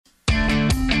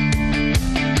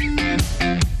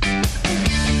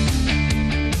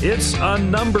It's a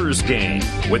numbers game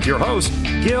with your host,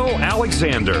 Gil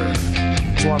Alexander.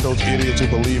 It's one of those idiots who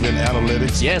believe in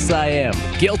analytics. Yes, I am.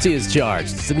 Guilty as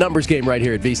charged. It's a numbers game right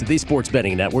here at VSiN, the Sports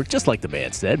Betting Network, just like the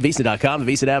man said. VSiN.com,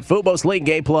 the VSiN app, Fubo's League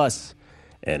Game Plus,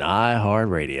 and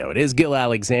iHeartRadio. It is Gil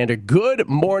Alexander. Good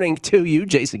morning to you.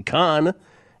 Jason Kahn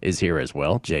is here as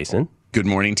well. Jason. Good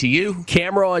morning to you.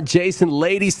 Camera on Jason.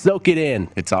 Ladies, soak it in.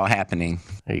 It's all happening.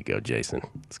 There you go, Jason.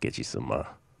 Let's get you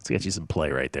some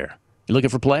play right there. You looking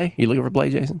for play?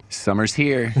 Jason? Summer's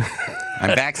here.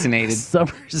 I'm vaccinated.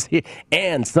 Summer's here.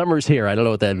 And summer's here. I don't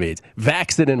know what that means.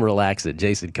 Vaccine and relax it.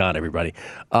 Jason Kahn, everybody,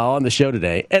 on the show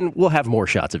today. And we'll have more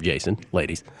shots of Jason,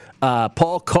 ladies.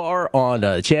 Paul Carr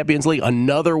on Champions League.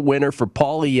 Another winner for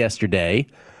Paulie yesterday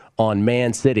on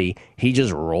Man City. He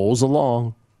just rolls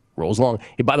along.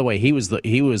 Hey, by the way, he was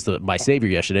my savior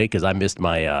yesterday because I missed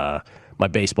my my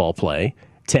baseball play.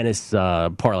 Tennis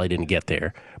parlay didn't get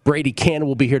there. Brady Cannon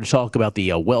will be here to talk about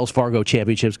the Wells Fargo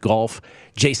Championships golf.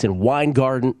 Jason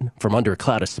Weingarten from Under a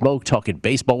Cloud of Smoke talking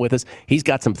baseball with us. He's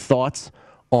got some thoughts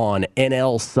on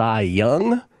NL Cy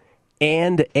Young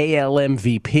and AL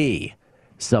MVP.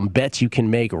 Some bets you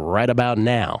can make right about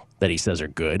now that he says are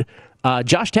good.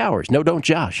 Josh Towers, No Don't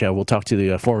Josh. We'll talk to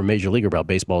the former major leaguer about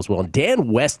baseball as well. And Dan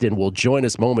Weston will join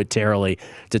us momentarily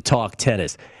to talk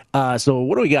tennis. So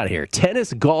what do we got here?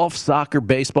 Tennis, golf, soccer,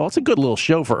 baseball. It's a good little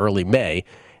show for early May.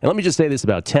 And let me just say this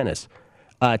about tennis.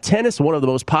 Tennis, one of the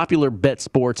most popular bet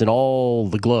sports in all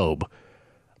the globe.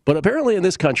 But apparently in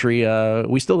this country,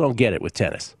 we still don't get it with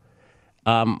tennis.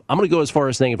 I'm going to go as far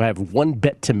as saying if I have one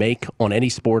bet to make on any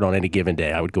sport on any given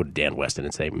day, I would go to Dan Weston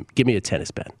and say, give me a tennis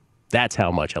bet. That's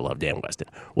how much I love Dan Weston.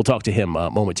 We'll talk to him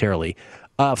momentarily.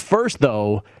 First,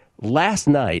 though, last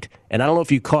night, and I don't know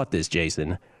if you caught this,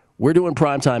 Jason, we're doing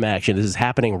primetime action. This is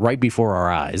happening right before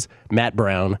our eyes. Matt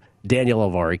Brown, Daniel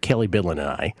Alvari, Kelly Bidlin,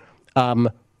 and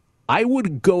I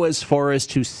would go as far as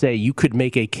to say you could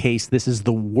make a case this is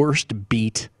the worst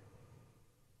beat.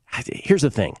 Here's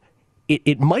the thing.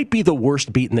 It might be the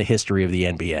worst beat in the history of the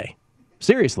NBA.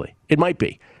 Seriously, it might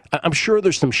be. I'm sure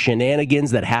there's some shenanigans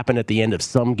that happen at the end of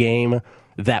some game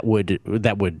that would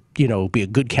be a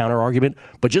good counter argument.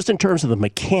 But just in terms of the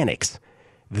mechanics,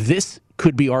 this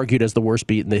could be argued as the worst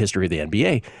beat in the history of the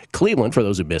NBA. Cleveland, for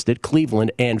those who missed it,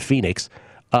 Cleveland and Phoenix.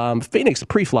 Phoenix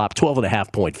pre-flop,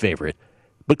 12.5-point favorite.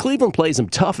 But Cleveland plays them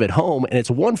tough at home, and it's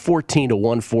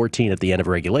 114-114 at the end of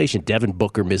regulation. Devin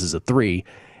Booker misses a three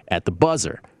at the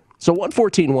buzzer. So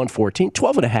 114-114,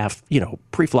 12.5,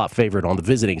 pre-flop favorite on the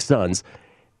visiting Suns.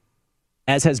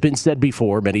 As has been said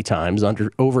before many times,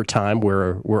 under overtime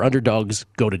where underdogs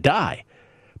go to die.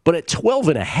 But at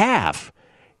 12.5,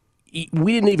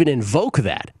 we didn't even invoke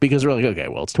that because we're like, okay,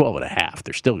 well, it's 12.5.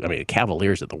 They're still, the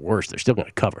Cavaliers at the worst, they're still going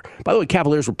to cover. By the way,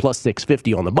 Cavaliers were plus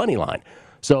 650 on the money line.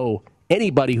 So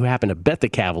anybody who happened to bet the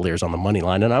Cavaliers on the money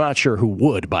line, and I'm not sure who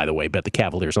would, by the way, bet the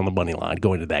Cavaliers on the money line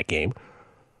going to that game,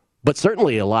 but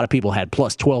certainly a lot of people had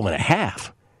plus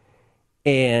 12.5.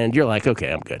 And you're like,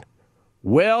 okay, I'm good.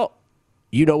 Well,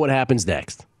 you know what happens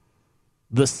next.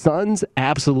 The Suns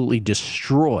absolutely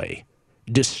destroy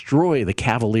the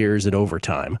Cavaliers in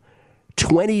overtime.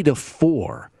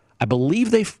 20-4. I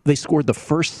believe they scored the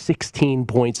first 16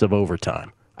 points of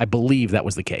overtime. I believe that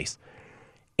was the case.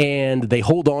 And they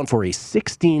hold on for a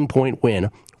 16-point win,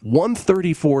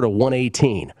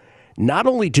 134-118. Not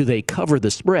only do they cover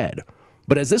the spread,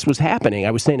 but as this was happening,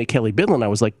 I was saying to Kelly Bidlin, I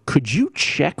was like, could you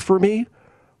check for me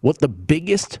what the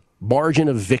biggest margin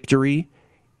of victory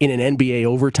in an NBA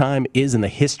overtime is in the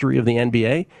history of the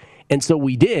NBA? And so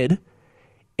we did.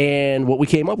 And what we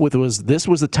came up with was this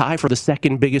was a tie for the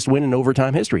second biggest win in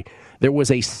overtime history. There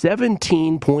was a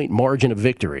 17-point margin of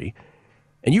victory.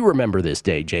 And you remember this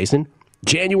day, Jason.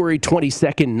 January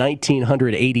 22nd,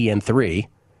 1983.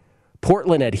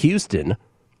 Portland at Houston.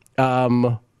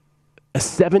 A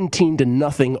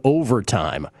 17-0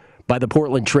 overtime by the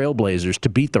Portland Trailblazers to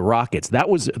beat the Rockets. That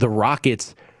was the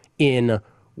Rockets in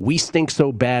we stink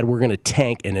so bad we're going to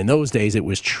tank. And in those days, it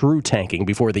was true tanking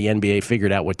before the NBA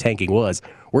figured out what tanking was.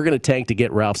 We're going to tank to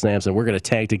get Ralph Sampson. We're going to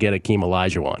tank to get Akeem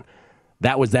Olajuwon.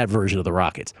 That was that version of the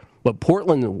Rockets. But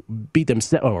Portland beat them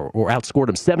or outscored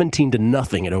them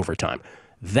 17-0 in overtime.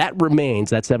 That remains,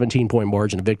 that 17-point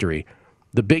margin of victory,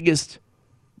 the biggest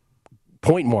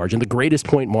point margin, the greatest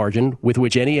point margin with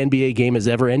which any NBA game has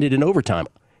ever ended in overtime.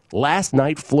 Last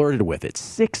night flirted with it.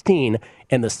 16,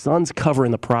 and the Suns cover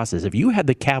in the process. If you had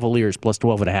the Cavaliers plus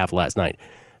 12.5 last night,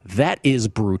 that is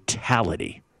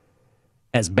brutality.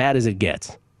 As bad as it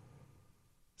gets.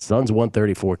 Suns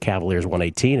 134, Cavaliers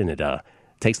 118, and it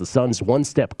takes the Suns one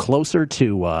step closer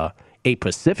to a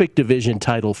Pacific Division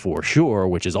title for sure,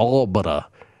 which is all but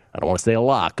I don't want to say a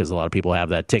lock because a lot of people have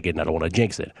that ticket and I don't want to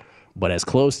jinx it. But as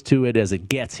close to it as it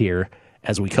gets here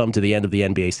as we come to the end of the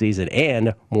NBA season,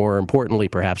 and more importantly,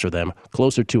 perhaps for them,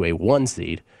 closer to a 1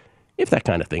 seed, if that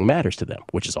kind of thing matters to them,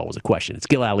 which is always a question. It's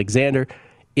Gil Alexander.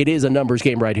 It is a numbers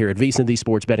game right here at VSiN, the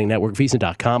Sports Betting Network,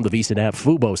 VSiN.com, the VSiN app,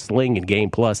 Fubo, Sling, and Game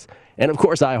Plus, and of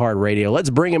course iHeartRadio. Let's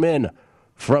bring him in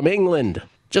from England,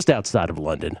 just outside of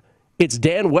London. It's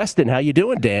Dan Weston. How you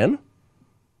doing, Dan?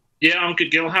 Yeah, I'm good,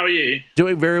 Gil. How are you?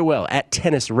 Doing very well. At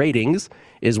Tennis Ratings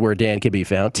is where Dan can be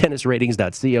found,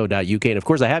 tennisratings.co.uk. And, of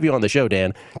course, I have you on the show,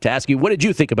 Dan, to ask you, what did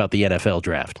you think about the NFL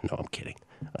draft? No, I'm kidding.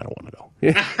 I don't want to know.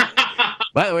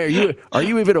 By the way, are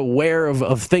you even aware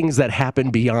of things that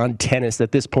happen beyond tennis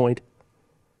at this point?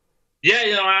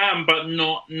 Yeah, I am, but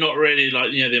not really like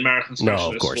the American specialist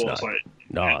No, of course sports, not. like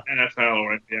No. NFL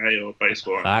or NBA or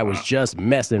baseball. I was just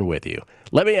messing with you.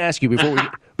 Let me ask you before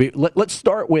let's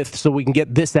start with, so we can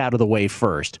get this out of the way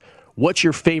first. What's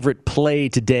your favorite play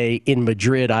today in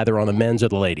Madrid, either on the men's or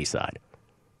the ladies' side?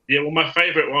 Yeah, well, my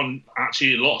favorite one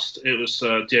actually lost. It was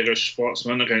Diego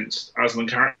Schwartzman against Aslan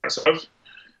Karatsev.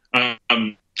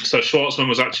 So Schwartzman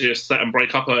was actually a set and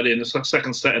break up early in the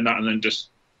second set in that, and then just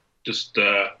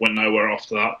went nowhere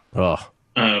after that. Oh.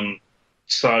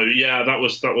 So yeah, that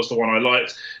was the one I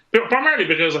liked, but primarily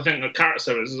because I think that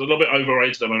Karatsev is a little bit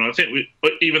overrated. I mean, I think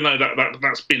even though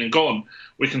that's been and gone,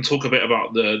 we can talk a bit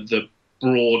about the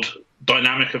broad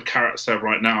dynamic of Karatsev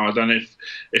right now. I don't know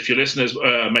if your listeners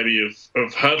maybe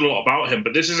have heard a lot about him,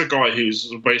 but this is a guy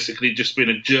who's basically just been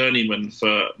a journeyman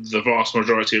for the vast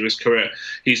majority of his career.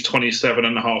 He's 27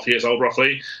 and a half years old,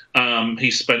 roughly. He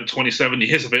spent 27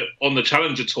 years of it on the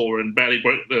Challenger Tour and barely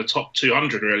broke the top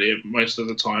 200, really, most of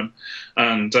the time.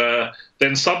 And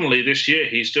then suddenly this year,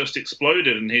 he's just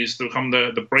exploded, and he's become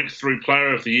the breakthrough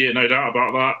player of the year, no doubt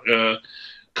about that.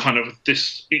 Kind of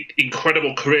this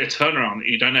incredible career turnaround that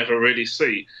you don't ever really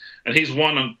see. And he's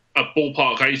won a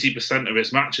ballpark 80% of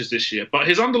his matches this year. But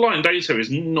his underlying data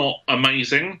is not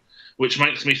amazing, which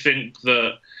makes me think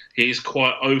that he's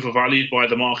quite overvalued by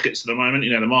the markets at the moment.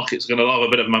 The market's going to love a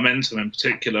bit of momentum in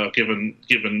particular,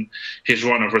 given his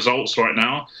run of results right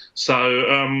now.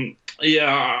 So, yeah,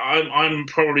 I'm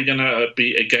probably going to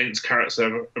be against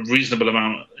Karatsev a reasonable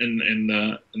amount in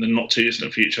the not too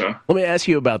distant future. Let me ask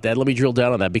you about that. Let me drill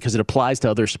down on that because it applies to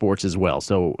other sports as well.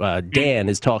 So Dan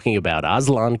is talking about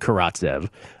Aslan Karatsev,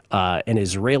 a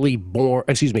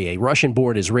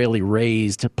Russian-born,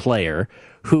 Israeli-raised player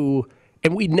who.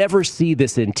 And we never see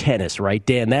this in tennis, right,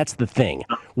 Dan? That's the thing.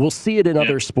 We'll see it in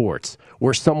other sports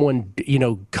where someone,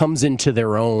 comes into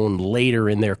their own later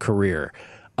in their career.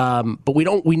 But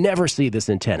we never see this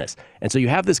in tennis. And so you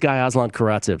have this guy, Aslan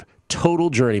Karatsev, total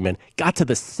journeyman, got to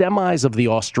the semis of the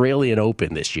Australian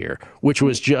Open this year, which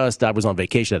was just, I was on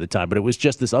vacation at the time, but it was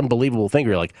just this unbelievable thing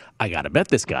where you're like, I got to bet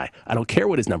this guy. I don't care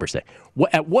what his numbers say.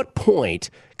 At what point,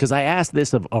 because I asked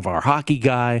this of our hockey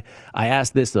guy, I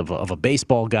asked this of a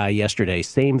baseball guy yesterday,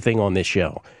 same thing on this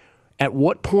show. At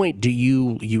what point do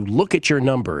you look at your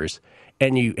numbers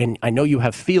and I know you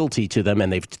have fealty to them, and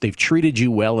they've treated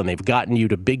you well, and they've gotten you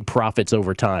to big profits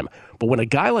over time. But when a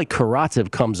guy like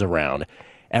Karatsev comes around,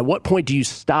 at what point do you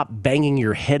stop banging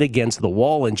your head against the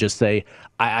wall and just say,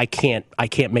 I can't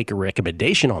make a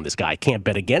recommendation on this guy. I can't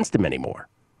bet against him anymore?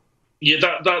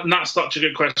 Yeah, that's such a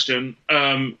good question.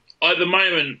 At the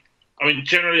moment, I mean,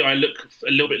 generally, I look a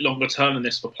little bit longer term than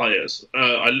this for players.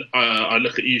 I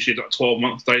look at usually like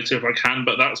 12-month data if I can,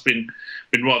 but that's been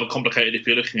rather complicated if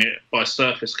you're looking at it by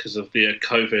surface because of the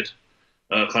COVID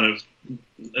the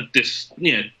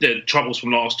troubles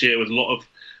from last year with a lot of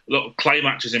clay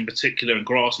matches in particular and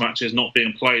grass matches not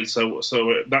being played. So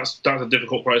that's a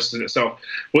difficult process in itself.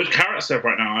 With Karatsev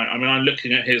right now, I mean, I'm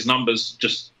looking at his numbers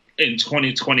just in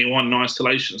 2021 in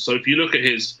isolation. So if you look at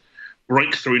his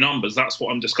breakthrough numbers, that's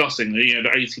what I'm discussing. The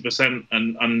 80%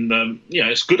 and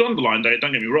it's good underlying data.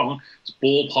 Don't get me wrong. It's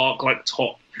ballpark like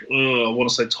top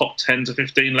 10 to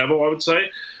 15 level, I would say.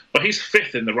 But he's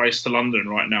fifth in the race to London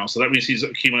right now, so that means he's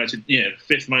accumulated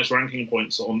fifth most ranking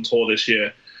points on tour this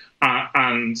year,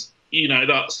 and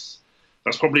that's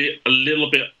probably a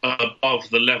little bit above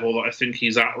the level that I think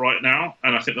he's at right now.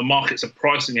 And I think the markets are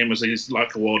pricing him as he's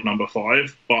like a world number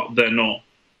 5, but they're not.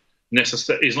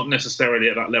 He's not necessarily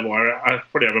at that level. I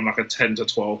probably have him like a 10 to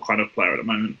 12 kind of player at the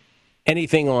moment.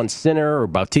 Anything on Sinner or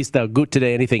Bautista Agut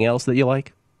today? Anything else that you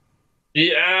like?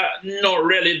 Yeah, not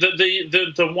really.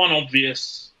 The one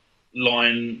obvious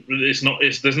line there's not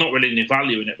really any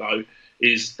value in it though.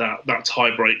 Is that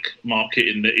tie-break market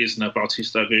in the Isner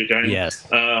Bautista Agut game? Yes.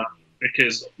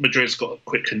 Because Madrid's got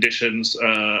quick conditions.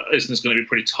 Isner's going to be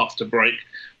pretty tough to break.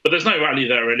 But there's no value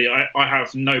there, really. I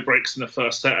have no breaks in the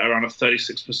first set, around a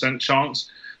 36%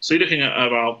 chance. So you're looking at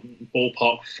about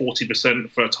ballpark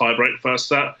 40% for a tiebreak first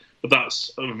set. But that's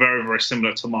very, very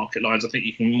similar to market lines. I think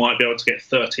you might be able to get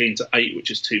 13 to 8, which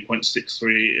is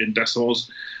 2.63 in decimals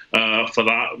for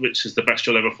that, which is the best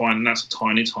you'll ever find. And that's a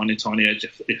tiny, tiny, tiny edge.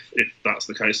 If that's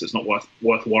the case, it's not worth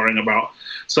worrying about.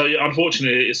 So yeah,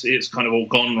 unfortunately, it's kind of all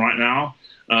gone right now.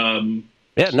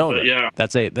 That's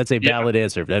a valid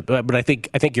answer. But I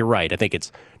think you're right. I think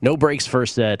it's no breaks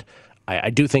first set.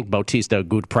 I do think Bautista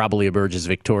Agut probably emerges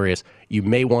victorious. You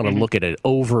may want to look at an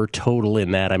over total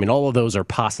in that. I mean, all of those are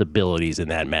possibilities in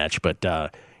that match, but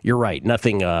you're right.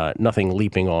 Nothing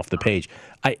leaping off the page.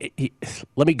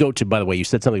 Let me go to, by the way, you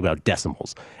said something about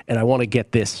decimals, and I want to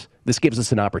get this. This gives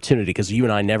us an opportunity because you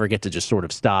and I never get to just sort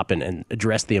of stop and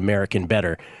address the American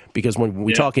better, because when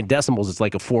we talk in decimals, it's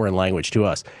like a foreign language to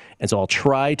us. And so I'll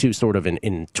try to sort of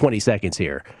in 20 seconds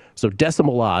here. So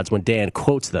decimal odds, when Dan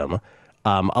quotes them,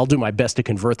 I'll do my best to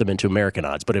convert them into American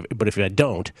odds, but if I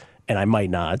don't, and I might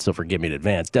not, so forgive me in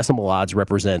advance, decimal odds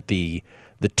represent the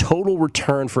total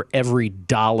return for every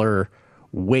dollar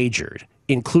wagered,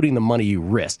 including the money you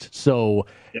risked. So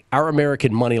our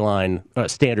American money line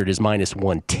standard is minus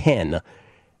 110.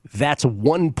 That's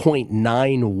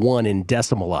 1.91 in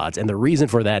decimal odds. And the reason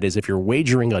for that is if you're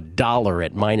wagering $1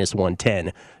 at minus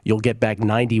 110, you'll get back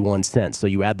 91 cents. So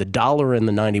you add the dollar and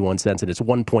the 91 cents, and it's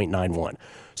 1.91.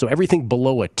 So everything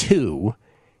below a 2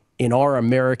 in our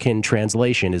American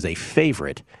translation is a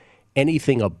favorite.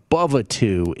 Anything above a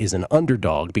 2 is an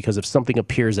underdog, because if something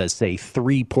appears as, say,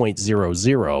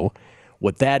 3.00,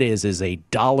 what that is a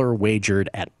dollar wagered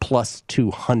at plus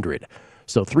 200.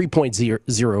 So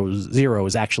 3.00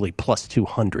 is actually plus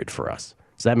 200 for us.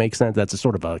 Does that make sense? That's a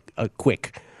sort of a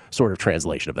quick sort of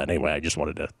translation of that. Anyway, I just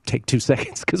wanted to take 2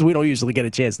 seconds because we don't usually get a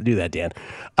chance to do that, Dan.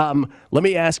 Let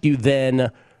me ask you then,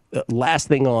 last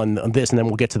thing on this, and then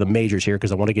we'll get to the majors here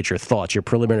because I want to get your thoughts, your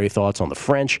preliminary thoughts on the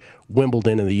French,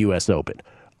 Wimbledon, and the U.S. Open.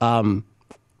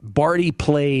 Barty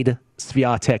played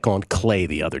Swiatek on clay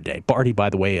the other day. Barty, by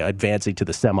the way, advancing to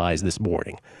the semis this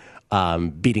morning,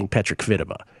 beating Petra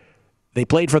Kvitova. They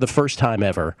played for the first time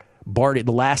ever. Barty,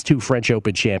 the last 2 French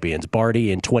Open champions,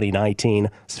 Barty in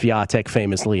 2019, Swiatek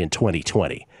famously in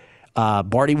 2020.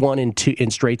 Barty won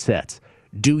in straight sets.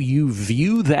 Do you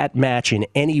view that match in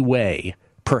any way,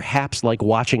 perhaps like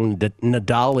watching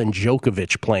Nadal and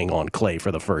Djokovic playing on clay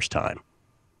for the first time?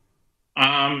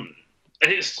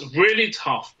 It's really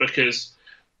tough because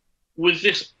with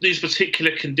these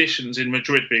particular conditions in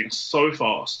Madrid being so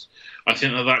fast, I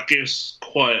think that gives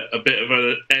quite a bit of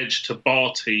an edge to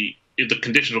Barty. The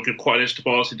conditions will give quite an edge to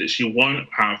Barty that she won't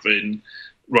have in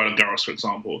Roland Garros, for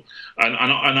example. And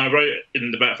I wrote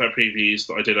in the Betfair previews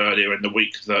that I did earlier in the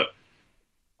week that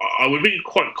I would be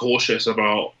quite cautious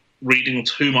about reading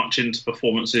too much into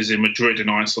performances in Madrid in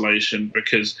isolation,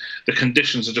 because the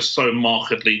conditions are just so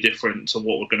markedly different to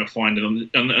what we're going to find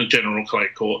in a general clay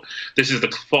court. This is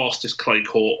the fastest clay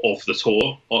court of the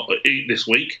tour this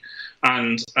week,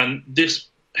 and this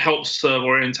helps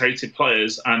serve-orientated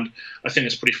players, and I think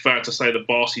it's pretty fair to say that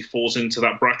Barty falls into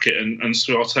that bracket and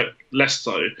Swiatek less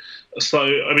so. So,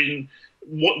 I mean,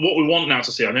 what we want now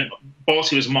to see, I think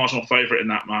Barty was a marginal favourite in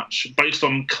that match. Based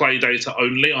on clay data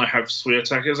only, I have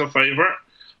Swiatek as a favourite.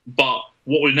 But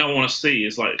what we now want to see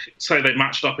is, like, say they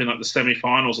matched up in like the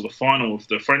semi-finals or the final of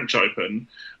the French Open,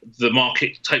 the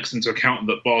market takes into account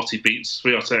that Barty beats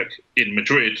Swiatek in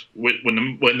Madrid,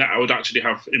 when that would actually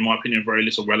have, in my opinion, very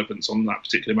little relevance on that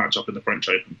particular matchup in the French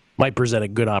Open. Might present a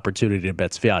good opportunity to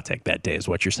bet Swiatek that day, is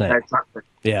what you're saying. Exactly.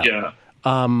 Yeah.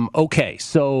 Okay,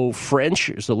 so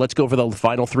French. So let's go for the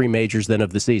final 3 majors then of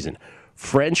the season.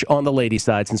 French on the ladies'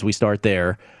 side, since we start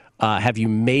there. Have you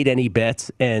made any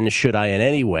bets, and should I in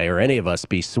any way, or any of us,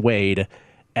 be swayed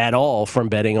at all from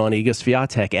betting on Iga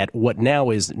Swiatek at what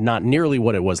now is not nearly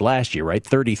what it was last year, right?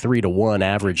 33-1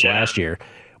 average last year.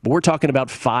 But we're talking about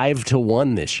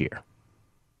 5-1 this year.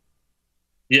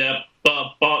 Yeah,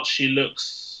 but she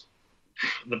looks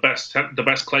the best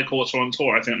clay courter on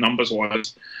tour, I think,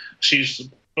 numbers-wise. She's,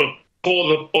 before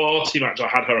the Barty match, I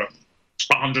had her at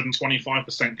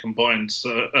 125% combined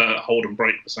hold and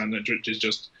break percentage, which is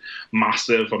just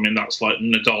massive. I mean, that's like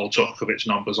Nadal Djokovic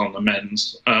numbers on the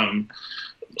men's.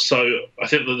 So I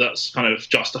think that's kind of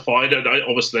justified.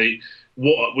 Obviously,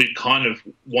 what we kind of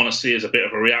want to see is a bit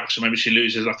of a reaction. Maybe she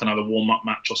loses like another warm-up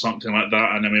match or something like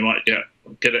that, and then we might get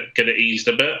it eased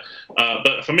a bit.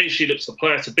 But for me, she looks the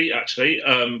player to beat, actually.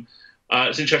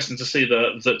 It's interesting to see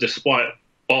that despite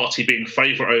Barty being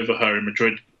favourite over her in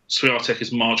Madrid, Swiatek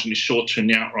is marginally shorter in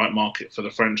the outright market for the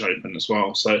French Open as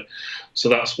well. So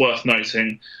that's worth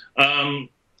noting. And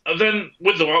then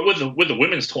with the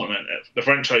women's tournament, the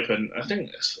French Open, I think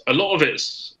a lot of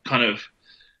it's kind of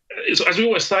as we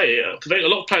always say, a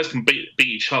lot of players can beat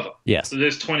each other. Yes. So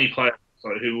there's 20 players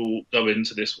who will go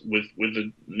into this with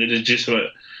the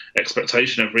legitimate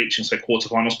expectation of reaching, say,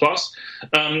 quarterfinals plus.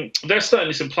 There's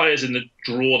certainly some players in the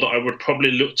draw that I would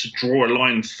probably look to draw a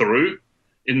line through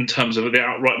in terms of the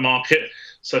outright market.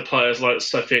 So players like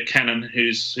Sophia Kenin,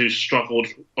 who's struggled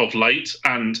of late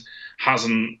and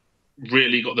hasn't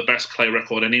really got the best clay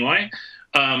record anyway.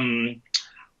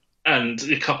 And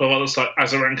a couple of others, like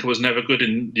Azarenka was never good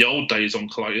in the old days on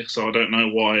clay, so I don't know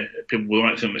why people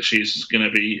might think that she's going to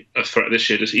be a threat this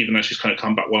year, just even though she's kind of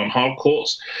come back well on hard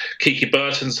courts. Kiki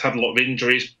Burton's had a lot of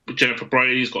injuries. Jennifer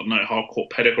Brady's got no hard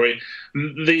court pedigree.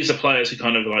 These are players who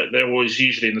kind of they're always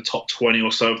usually in the top 20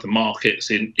 or so of the markets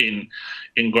in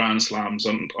Grand Slams,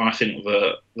 and I think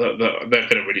that they're going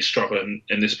to really struggle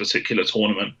in this particular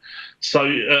tournament. So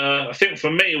I think for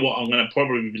me, what I'm going to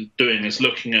probably be doing is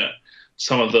looking at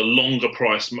some of the longer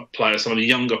price players, some of the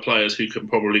younger players who can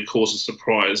probably cause a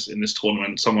surprise in this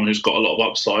tournament. Someone who's got a lot of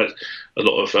upside, a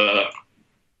lot of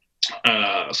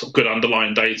sort of good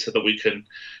underlying data that we can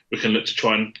look to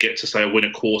try and get to, say, a win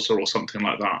a quarter or something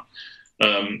like that.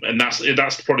 And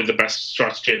that's probably the best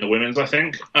strategy in the women's, I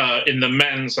think. In the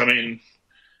men's, I mean,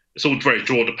 it's all very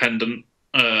draw dependent.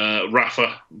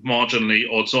 Rafa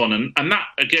marginally odds on, and that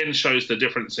again shows the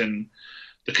difference in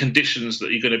the conditions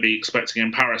that you're going to be expecting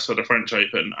in Paris for the French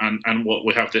Open and what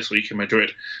we have this week in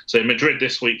Madrid. So in Madrid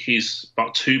this week, he's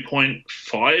about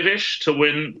 2.5-ish to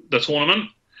win the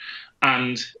tournament.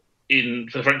 And in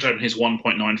the French Open, he's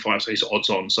 1.95, so he's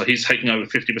odds on. So he's taking over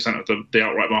 50% of the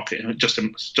outright market just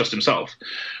himself.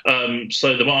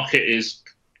 So the market is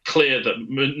clear that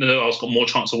Nadal's got more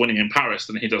chance of winning in Paris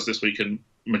than he does this week in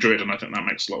Madrid, and I think that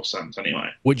makes a lot of sense anyway.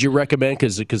 Would you recommend,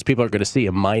 because people are going to see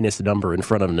a minus number in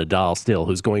front of Nadal still,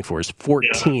 who's going for his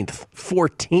 14th.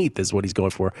 14th is what he's going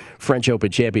for, French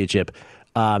Open Championship.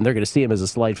 They're going to see him as a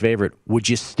slight favorite. Would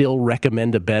you still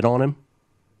recommend a bet on him?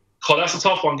 Oh, that's a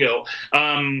tough one, Gil.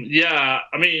 Yeah,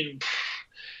 I mean,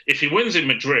 if he wins in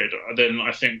Madrid, then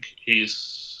I think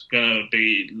he's going to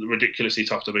be ridiculously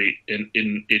tough to beat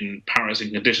in Paris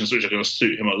in conditions which are going to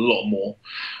suit him a lot more.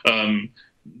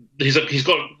 He's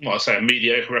got, well, I say, a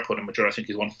mediocre record in Madrid. I think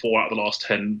he's won 4 out of the last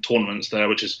 10 tournaments there,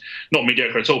 which is not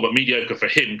mediocre at all, but mediocre for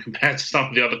him compared to some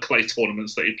of the other clay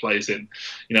tournaments that he plays in,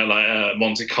 like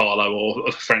Monte Carlo or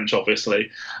the French, obviously.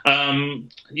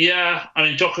 Yeah, I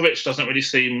mean, Djokovic doesn't really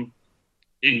seem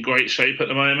in great shape at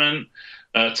the moment.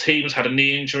 Thiem's had a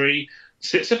knee injury.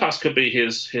 Tsitsipas could be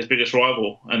his biggest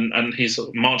rival, and he's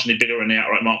marginally bigger in the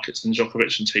outright markets than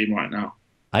Djokovic and Thiem right now.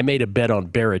 I made a bet on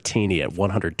Berrettini at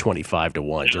 125 to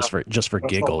 1 just for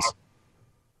giggles.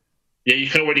 Yeah, you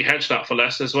can already hedge that for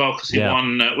less as well because he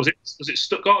won. Was it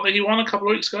Stuttgart that he won a couple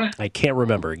of weeks ago? I can't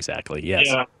remember exactly. Yes.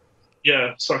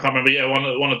 Yeah. So I can't remember. Yeah,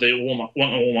 one of the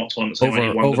warm-up tournaments.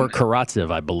 Over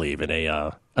Karatsev, I believe, in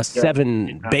a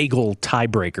 7 bagel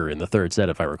tiebreaker in the third set,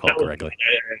 if I recall correctly.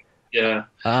 Yeah.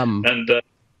 And if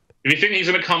you think he's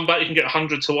going to come back, you can get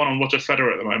 100 to 1 on Roger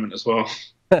Federer at the moment as well.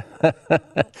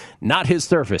 Not his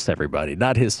surface, everybody.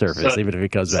 Not his surface, even if he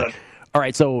comes back. All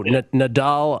right, so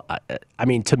Nadal, I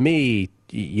mean, to me,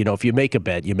 if you make a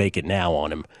bet, you make it now on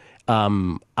him.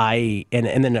 And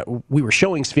then we were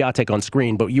showing Swiatek on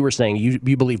screen, but you were saying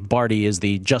you believe Barty is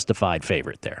the justified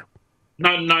favorite there.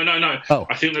 No. Oh.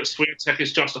 I think that Swiatek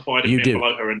is justified in being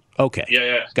below her. Okay.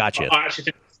 Yeah. Gotcha. I actually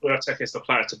think Swiatek is the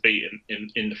player to beat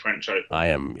in the French Open. I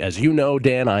am, as you know,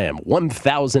 Dan, I am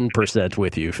 1,000%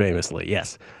 with you, famously.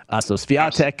 Yes. So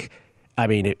Swiatek, I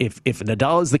mean, if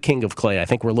Nadal is the king of clay, I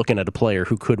think we're looking at a player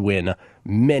who could win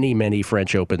many, many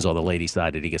French Opens on the ladies'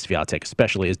 side at Iga Swiatek,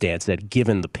 especially, as Dan said,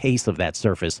 given the pace of that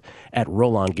surface at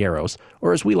Roland Garros,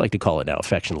 or as we like to call it now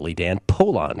affectionately, Dan,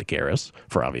 Poland Garros,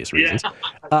 for obvious reasons.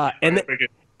 And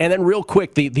then real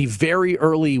quick, the very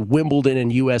early Wimbledon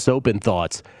and U.S. Open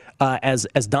thoughts. As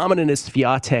dominant as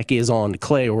Swiatek is on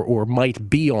clay or might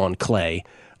be on clay,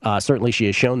 certainly she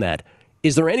has shown that.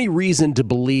 Is there any reason to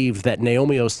believe that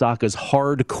Naomi Osaka's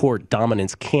hard court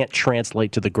dominance can't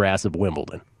translate to the grass of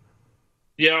Wimbledon?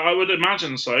 Yeah, I would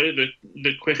imagine so.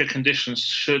 The quicker conditions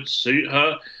should suit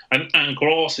her. And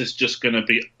grass is just going to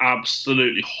be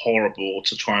absolutely horrible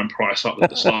to try and price up at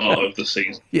the start of the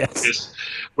season. Yes.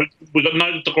 We got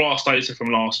no the grass data from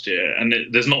last year, and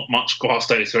there's not much grass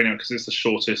data anyway because it's the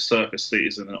shortest surface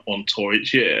season on tour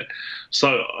each year.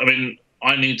 So, I mean,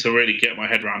 I need to really get my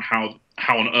head around how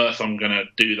on earth I'm going to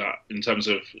do that in terms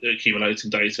of accumulating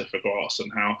data for grass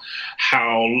and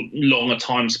how long a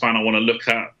time span I want to look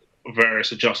at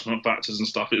various adjustment factors and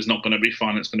stuff. It's not going to be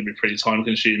fun. It's going to be pretty time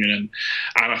consuming and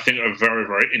I think a very,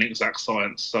 very inexact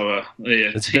science. So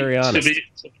it's very honest.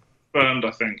 burned,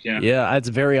 I think. Yeah. Yeah, that's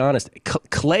very honest.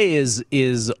 Clay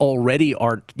is already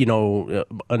art,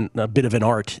 a bit of an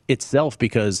art itself,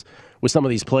 because with some of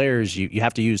these players, you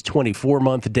have to use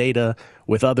 24-month data.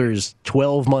 With others,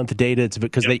 12-month data. It's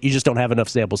because you just don't have enough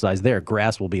sample size there.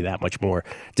 Grass will be that much more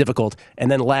difficult.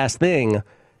 And then last thing,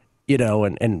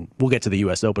 and we'll get to the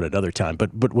U.S. Open another time,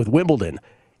 but with Wimbledon,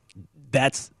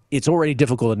 it's already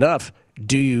difficult enough.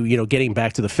 Do you, getting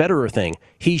back to the Federer thing,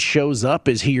 he shows up,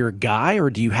 is he your guy, or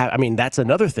do you have, that's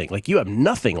another thing. Like, you have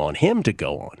nothing on him to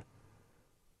go on.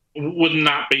 Wouldn't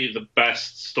that be the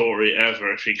best story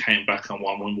ever if he came back and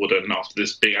won Wimbledon after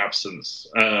this big absence?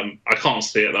 I can't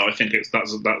see it though. I think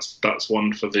that's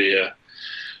one for the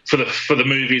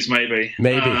movies, maybe.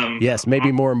 Yes,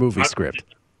 maybe more movie script.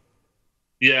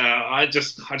 Yeah, I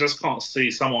just can't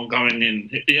see someone going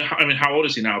in. How old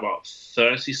is he now? About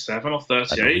 37 or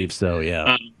 38? I believe so.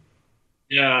 Yeah.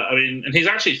 And he's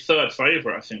actually third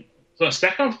favorite, I think. So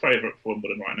second favorite for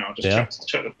Wimbledon right now. Just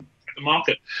check the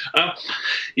market.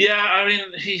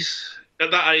 He's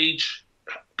at that age,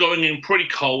 going in pretty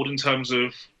cold in terms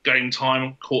of game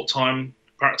time, court time,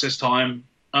 practice time,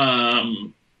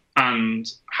 and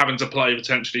having to play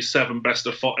potentially 7 best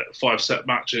of 5 set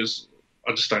matches.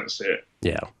 I just don't see it.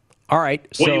 Yeah. All right.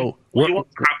 What you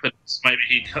want to happen is maybe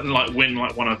he can win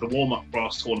one of the warm-up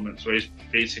brass tournaments where he's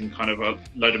beating kind of a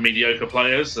load of mediocre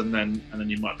players, and then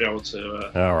you might be able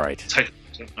to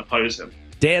oppose him.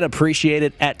 Dan, appreciate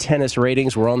it. At Tennis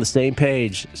Ratings, we're on the same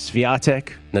page.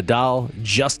 Swiatek, Nadal,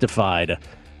 justified.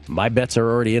 My bets are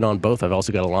already in on both. I've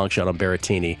also got a long shot on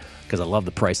Berrettini because I love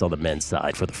the price on the men's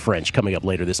side for the French coming up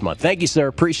later this month. Thank you, sir.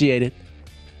 Appreciate it.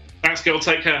 Thanks, Gil.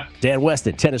 Take care. Dan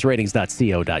Weston,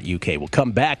 tennisratings.co.uk. We'll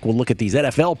come back. We'll look at these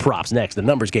NFL props next. The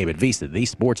numbers game at VSiN, the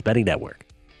Sports Betting Network.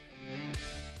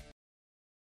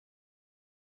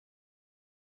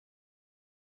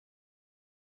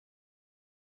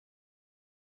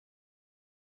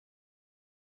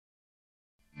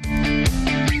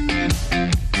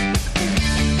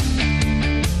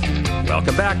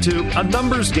 Welcome back to A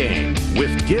Numbers Game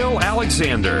with Gil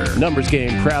Alexander. Numbers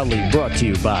Game proudly brought to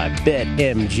you by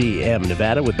BetMGM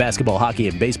Nevada. With basketball, hockey,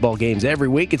 and baseball games every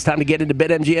week, it's time to get into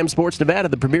BetMGM Sports Nevada,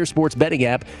 the premier sports betting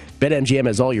app. BetMGM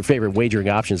has all your favorite wagering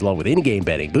options along with in-game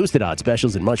betting, boosted odds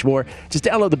specials, and much more. Just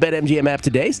download the BetMGM app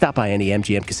today. Stop by any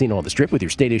MGM casino on the Strip with your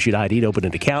state-issued ID to open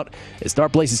an account. And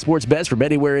start placing sports bets from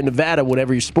anywhere in Nevada.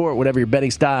 Whatever your sport, whatever your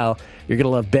betting style, you're going to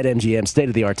love BetMGM's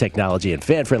state-of-the-art technology and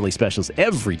fan-friendly specials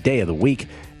every day of the week.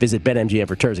 Visit BetMGM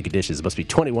for terms and conditions. It must be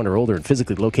 21 or older and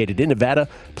physically located in Nevada.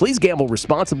 Please gamble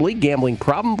responsibly. Gambling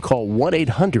problem? Call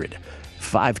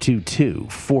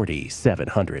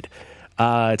 1-800-522-4700.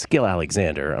 It's Gil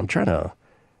Alexander. I'm trying to.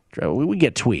 We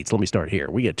get tweets. Let me start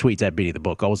here. We get tweets at Beating the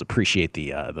Book. Always appreciate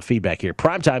the feedback here.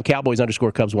 Primetime Cowboys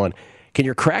 _Cubs 1. Can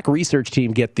your crack research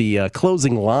team get the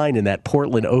closing line in that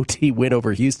Portland OT win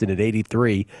over Houston at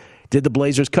 83? Did the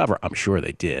Blazers cover? I'm sure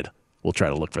they did. We'll try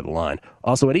to look for the line.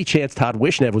 Also, any chance Todd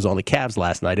Wishnev was on the Cavs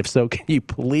last night? If so, can you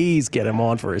please get him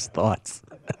on for his thoughts?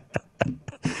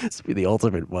 This would be the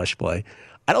ultimate mush play.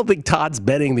 I don't think Todd's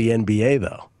betting the NBA,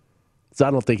 though. So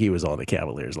I don't think he was on the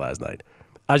Cavaliers last night.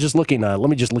 I was just looking. Let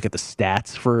me just look at the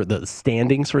stats for the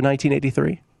standings for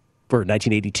 1983. For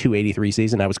 1982-83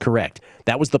 season, I was correct.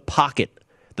 That was the pocket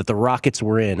that the Rockets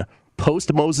were in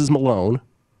post Moses Malone.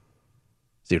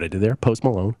 See what I did there? Post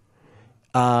Malone.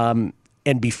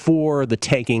 And before the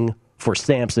tanking for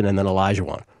Sampson and then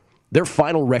Olajuwon. Their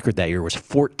final record that year was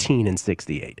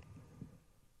 14-68.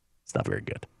 It's not very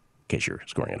good, in case you're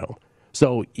scoring at home.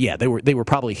 So, yeah, they were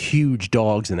probably huge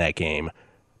dogs in that game,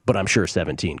 but I'm sure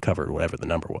 17 covered whatever the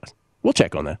number was. We'll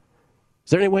check on that.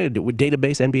 Is there any way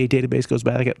NBA database goes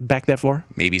back that far?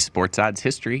 Maybe Sports Odds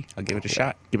History. I'll give it a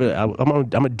shot. I'm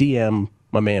a DM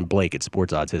my man Blake at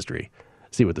Sports Odds History.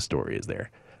 See what the story is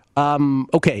there.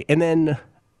 Okay, and then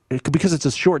because it's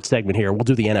a short segment here, we'll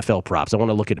do the NFL props. I want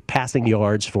to look at passing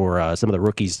yards for some of the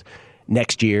rookies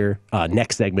next year,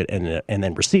 next segment, and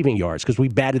then receiving yards, because we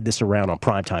batted this around on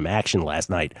primetime action last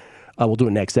night. We'll do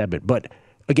it next segment. But,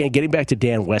 again, getting back to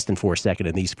Dan Weston for a second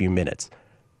in these few minutes.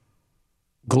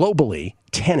 Globally,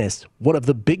 tennis, one of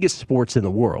the biggest sports in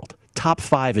the world, top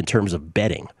 5 in terms of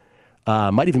betting,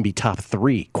 might even be top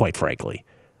 3, quite frankly,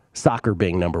 soccer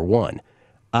being number 1.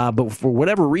 But for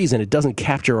whatever reason, it doesn't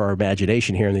capture our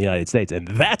imagination here in the United States, and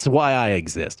that's why I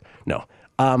exist. No.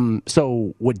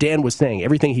 So what Dan was saying,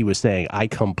 everything he was saying, I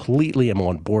completely am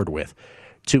on board with.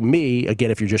 To me,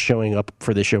 again, if you're just showing up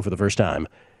for this show for the first time,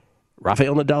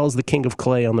 Rafael Nadal is the king of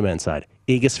clay on the men's side.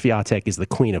 Iga Swiatek is the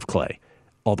queen of clay,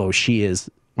 although she is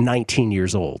 19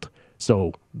 years old.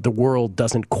 So the world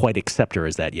doesn't quite accept her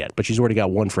as that yet, but she's already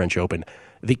got one French Open.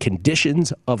 The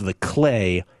conditions of the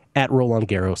clay at Roland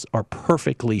Garros are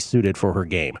perfectly suited for her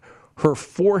game. Her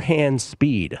forehand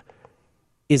speed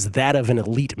is that of an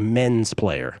elite men's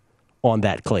player on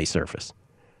that clay surface.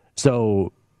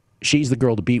 So she's the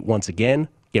girl to beat once again.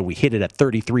 Again, we hit it at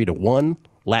 33-1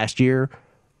 last year.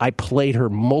 I played her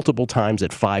multiple times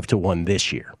at 5-1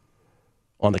 this year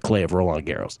on the clay of Roland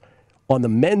Garros. On the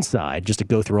men's side, just to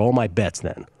go through all my bets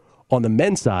then, on the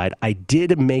men's side, I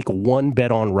did make one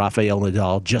bet on Rafael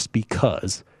Nadal just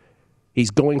because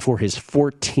he's going for his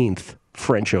 14th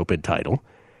French Open title.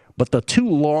 But the two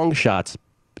long shot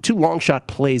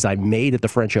plays I made at the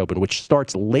French Open, which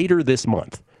starts later this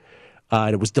month,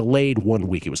 and it was delayed 1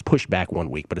 week. It was pushed back 1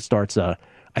 week, but it starts, I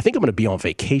think I'm going to be on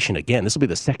vacation again. This will be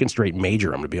the second straight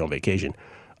major I'm going to be on vacation.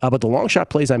 But the long shot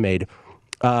plays I made,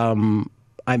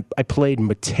 I played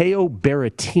Matteo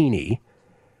Berrettini.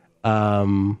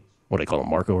 What did I call him,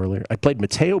 Marco earlier? I played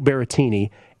Matteo Berrettini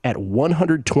at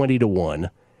 120-1,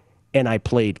 and I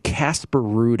played Casper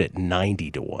Ruud at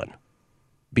 90-1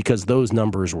 because those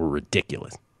numbers were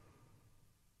ridiculous.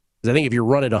 Because I think if you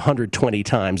run it 120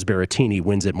 times, Berrettini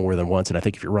wins it more than once, and I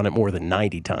think if you run it more than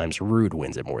 90 times, Ruud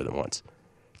wins it more than once.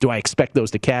 Do I expect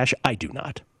those to cash? I do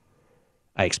not.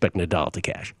 I expect Nadal to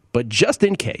cash. But just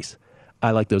in case,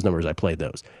 I like those numbers. I played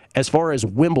those. As far as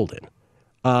Wimbledon,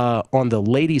 on the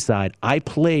ladies' side, I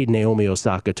played Naomi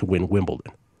Osaka to win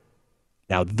Wimbledon.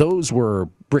 Now, those were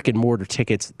brick-and-mortar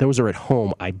tickets. Those are at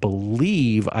home. I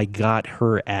believe I got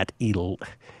her at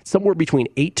somewhere between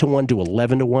 8-1 to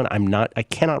 11-1. I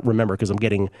cannot remember because I'm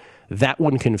getting that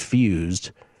one confused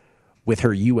with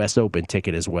her U.S. Open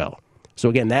ticket as well. So,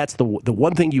 again, that's the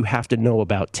one thing you have to know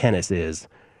about tennis is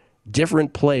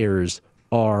different players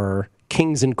are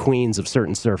kings and queens of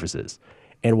certain surfaces.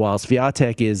 And while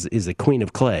Swiatek is a queen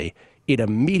of clay, it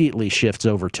immediately shifts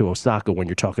over to Osaka when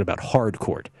you're talking about hard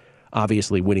court.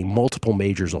 Obviously winning multiple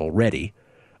majors already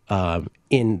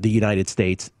in the United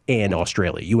States and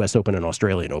Australia, U.S. Open and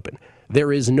Australian Open.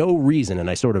 There is no reason, and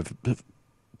I sort of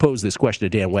posed this question to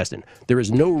Dan Weston, there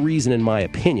is no reason, in my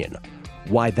opinion,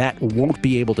 why that won't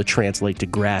be able to translate to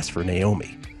grass for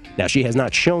Naomi. Now, she has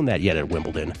not shown that yet at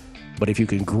Wimbledon, but if you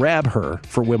can grab her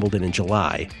for Wimbledon in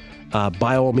July,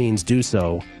 by all means do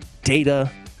so.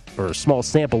 Data, or a small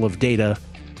sample of data,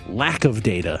 lack of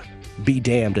data, be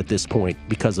damned at this point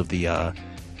because of the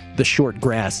short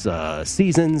grass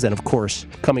seasons and, of course,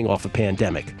 coming off a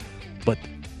pandemic. But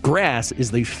grass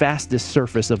is the fastest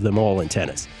surface of them all in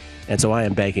tennis. And so I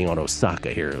am banking on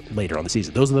Osaka here later on the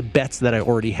season. Those are the bets that I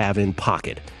already have in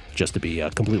pocket, just to be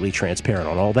completely transparent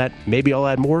on all that. Maybe I'll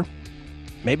add more.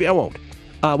 Maybe I won't.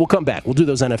 We'll come back. We'll do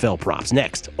those NFL props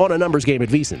next on A Numbers Game at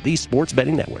VSiN, the Sports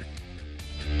Betting Network.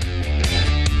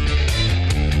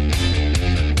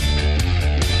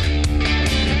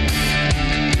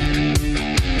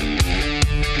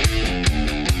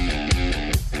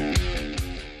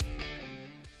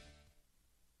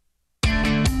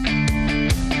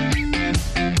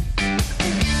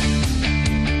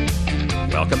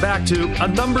 Welcome back to A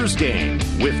Numbers Game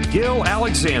with Gil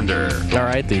Alexander. All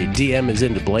right, the DM is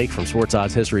into Blake from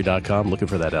SportsOddsHistory.com looking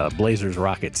for that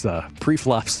Blazers-Rockets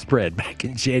pre-flop spread back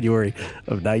in January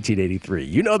of 1983.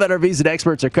 You know that our VSiN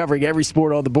experts are covering every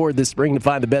sport on the board this spring to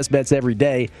find the best bets every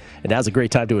day, and now's a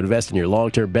great time to invest in your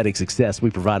long-term betting success. We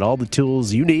provide all the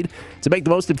tools you need to make the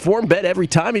most informed bet every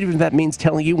time, even if that means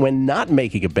telling you when not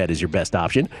making a bet is your best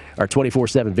option. Our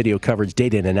 24/7 video coverage,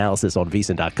 data and analysis on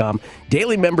VSiN.com,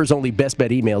 daily members-only best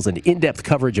bet emails, and in-depth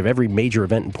coverage of every major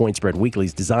event and point spread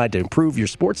weeklies designed to improve your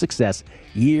sports success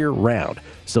year-round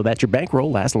so that your bankroll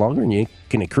lasts longer and you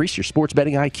can increase your sports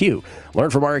betting IQ. Learn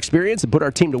from our experience and put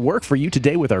our team to work for you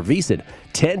today with our VSiN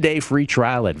 10-day free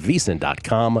trial at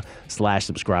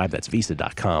VSiN.com/subscribe. That's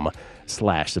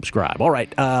VSiN.com/subscribe. All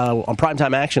right, on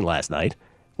primetime action last night,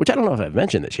 which I don't know if I've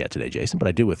mentioned this yet today, Jason, but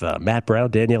I do with Matt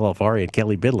Brown, Danielle Alvari, and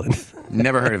Kelly Bidlin.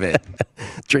 Never heard of it.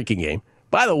 Drinking game.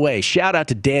 By the way, shout out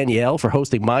to Danielle for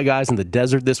hosting My Guys in the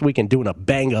Desert this week and doing a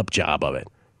bang-up job of it.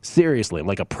 Seriously, I'm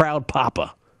like a proud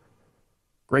papa.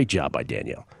 Great job by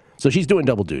Danielle. So she's doing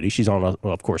double duty. She's on,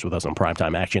 of course, with us on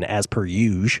Primetime Action as per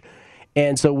usual.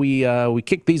 And so we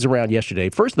kicked these around yesterday.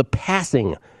 First, the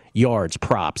passing yards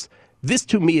props. This,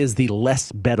 to me, is the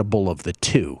less bettable of the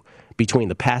two between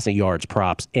the passing yards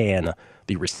props and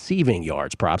the receiving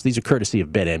yards props. These are courtesy of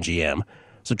BetMGM.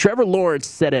 So Trevor Lawrence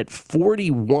set at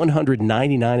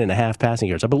 4,199.5 passing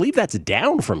yards. I believe that's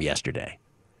down from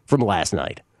last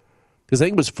night. Because I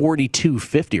think it was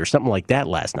 4,250 or something like that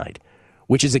last night,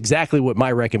 which is exactly what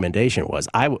my recommendation was.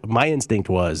 My instinct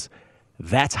was,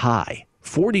 that's high.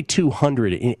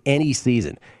 4,200 in any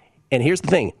season. And here's the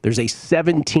thing. There's a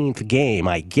 17th game.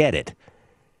 I get it.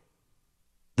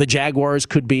 The Jaguars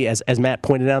could be, as Matt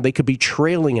pointed out, they could be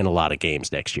trailing in a lot of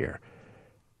games next year.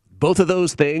 Both of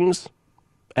those things,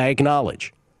 I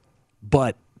acknowledge.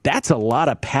 But that's a lot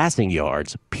of passing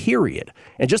yards, period.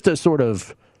 And just to sort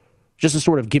of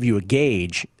give you a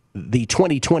gauge, the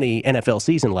 2020 NFL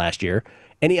season last year,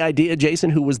 any idea,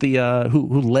 Jason, who was the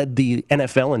who led the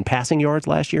NFL in passing yards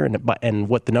last year and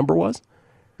what the number was?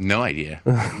 No idea.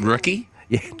 Rookie?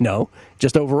 Yeah, no,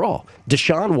 just overall.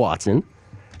 Deshaun Watson,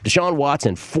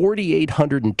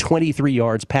 4,823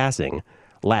 yards passing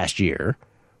last year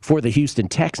for the Houston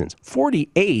Texans.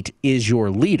 48 is your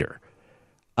leader.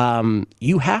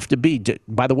 You have to be,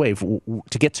 by the way,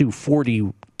 to get to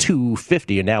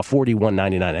 42.50 and now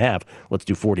 41.99.5. Let's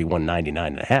do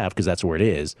 41.99.5 because that's where it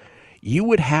is. You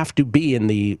would have to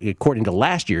be according to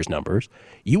last year's numbers,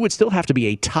 you would still have to be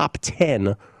a top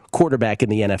 10 quarterback in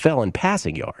the NFL in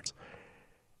passing yards.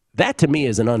 That to me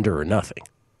is an under or nothing.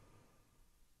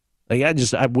 Like I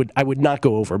would not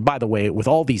go over. By the way, with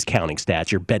all these counting stats,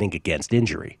 you're betting against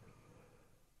injury.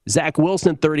 Zach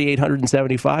Wilson,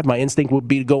 3,875. My instinct would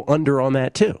be to go under on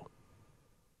that too.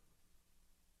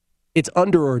 It's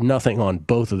under or nothing on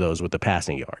both of those with the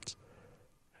passing yards.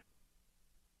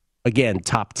 Again,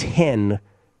 top 10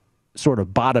 sort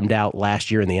of bottomed out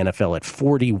last year in the NFL at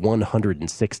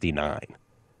 4,169.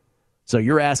 So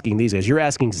you're asking these guys, you're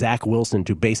asking Zach Wilson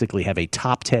to basically have a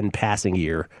top 10 passing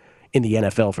year in the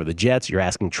NFL for the Jets. You're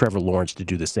asking Trevor Lawrence to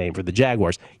do the same for the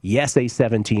Jaguars. Yes, a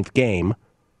 17th game.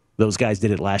 Those guys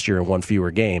did it last year and won fewer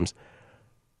games.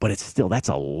 But it's still, that's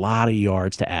a lot of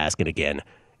yards to ask. And again,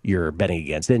 you're betting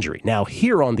against injury. Now,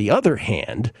 here on the other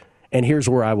hand, and here's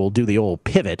where I will do the old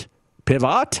pivot.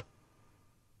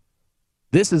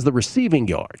 This is the receiving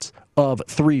yards of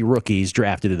 3 rookies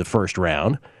drafted in the first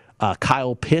round.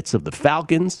 Kyle Pitts of the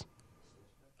Falcons,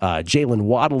 Jalen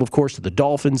Waddle, of course, to the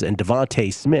Dolphins, and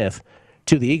Devontae Smith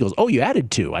to the Eagles. Oh, you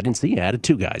added 2. I didn't see you added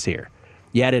 2 guys here.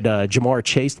 You added Jamar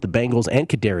Chase to the Bengals and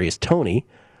Kadarius Toney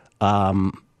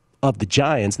of the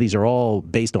Giants. These are all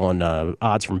based on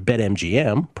odds from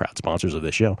BetMGM, proud sponsors of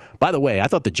this show. By the way, I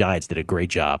thought the Giants did a great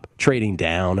job trading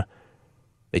down.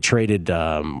 They traded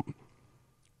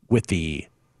with the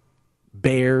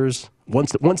Bears.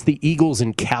 Once the Eagles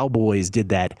and Cowboys did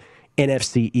that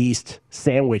NFC East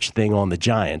sandwich thing on the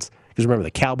Giants, because remember,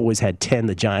 the Cowboys had 10,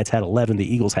 the Giants had 11, the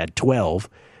Eagles had 12.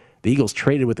 The Eagles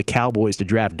traded with the Cowboys to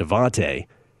draft Devontae,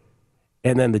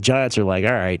 and then the Giants are like,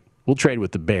 all right, we'll trade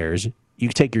with the Bears. You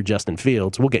take your Justin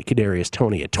Fields. We'll get Kadarius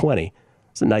Toney at 20.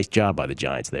 It's a nice job by the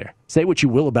Giants there. Say what you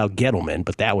will about Gettleman,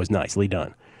 but that was nicely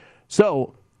done.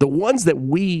 So the ones that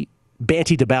we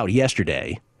bantied about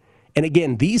yesterday, and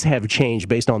again, these have changed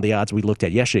based on the odds we looked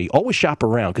at yesterday. Always shop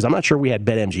around, because I'm not sure we had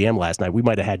BetMGM last night. We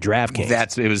might have had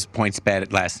DraftKings. It was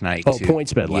PointsBet last night, too. Oh,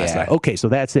 PointsBet last night. Okay, so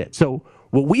that's it. So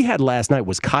what we had last night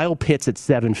was Kyle Pitts at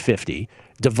 750,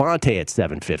 Devontae at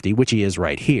 750, which he is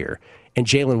right here, and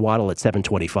Jalen Waddle at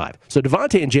 725. So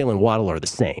Devontae and Jalen Waddle are the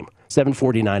same,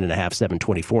 749.5,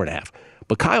 724.5.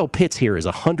 But Kyle Pitts here is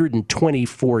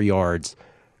 124 yards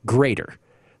greater.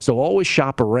 So always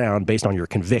shop around based on your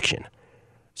conviction.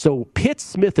 So Pitts,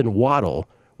 Smith, and Waddle,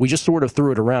 we just sort of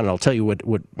threw it around, and I'll tell you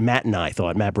what Matt and I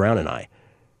thought, Matt Brown and I.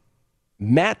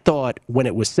 Matt thought when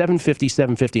it was 750,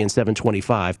 750, and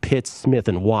 725, Pitts, Smith,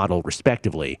 and Waddle,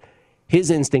 respectively,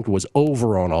 his instinct was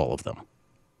over on all of them.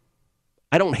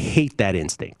 I don't hate that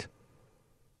instinct.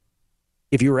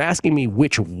 If you were asking me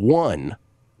which one,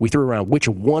 we threw around which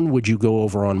one would you go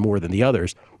over on more than the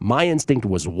others, my instinct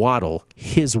was Waddle,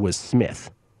 his was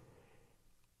Smith.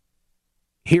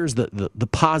 Here's the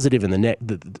positive and the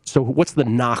negative. So what's the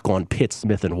knock on Pitts,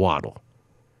 Smith, and Waddle?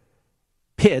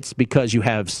 Pitts, because you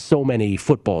have so many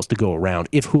footballs to go around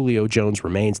if Julio Jones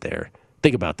remains there.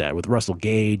 Think about that with Russell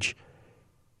Gage.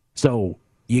 So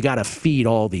you got to feed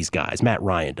all these guys. Matt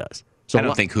Ryan does. So I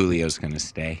don't think Julio's going to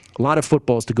stay. A lot of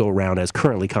footballs to go around as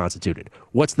currently constituted.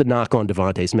 What's the knock on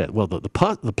Devontae Smith? Well, the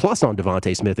plus on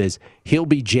Devontae Smith is he'll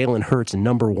be Jalen Hurts'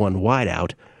 number 1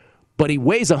 wideout, but he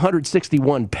weighs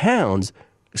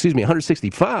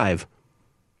 165.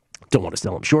 Don't want to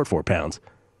sell him short 4 pounds.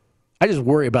 I just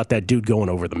worry about that dude going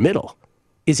over the middle.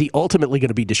 Is he ultimately going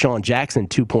to be Deshaun Jackson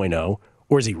 2.0,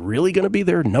 or is he really going to be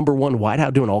their number 1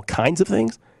 wideout doing all kinds of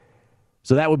things?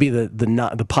 So that would be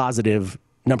the positive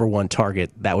number 1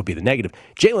 target. That would be the negative.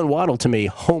 Jalen Waddle, to me,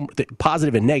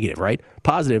 positive and negative, right?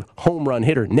 Positive, home run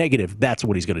hitter. Negative, that's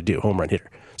what he's going to do, home run hitter.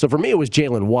 So for me, it was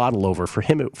Jalen Waddle over.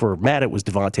 For Matt, it was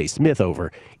Devontae Smith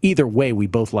over. Either way, we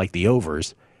both like the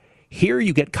overs. Here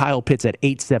you get Kyle Pitts at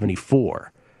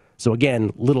 874. So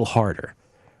again, little harder.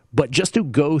 But just to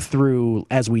go through,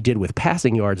 as we did with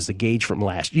passing yards as a gauge from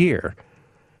last year,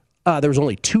 there was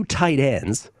only 2 tight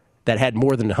ends that had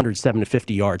more than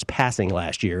 150 yards passing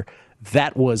last year,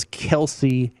 that was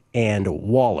Kelsey and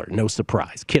Waller. No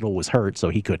surprise. Kittle was hurt, so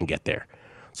he couldn't get there.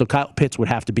 So Kyle Pitts would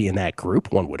have to be in that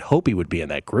group. One would hope he would be in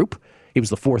that group. He was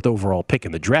the 4th overall pick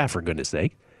in the draft, for goodness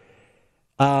sake.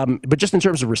 But just in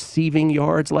terms of receiving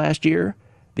yards last year,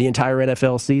 the entire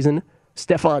NFL season,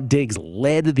 Stephon Diggs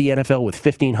led the NFL with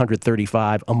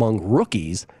 1,535 among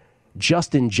rookies.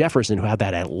 Justin Jefferson, who had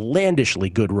that outlandishly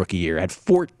good rookie year, had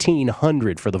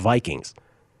 1,400 for the Vikings.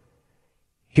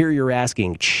 Here you're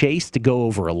asking Chase to go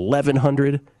over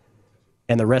 1,100,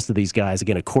 and the rest of these guys,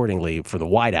 again, accordingly, for the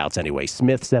wideouts anyway,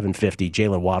 Smith 750,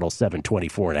 Jalen Waddle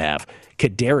 724.5,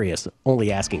 Kadarius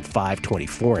only asking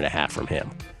 524.5 from him.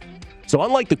 So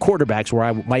unlike the quarterbacks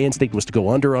where my instinct was to go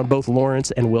under on both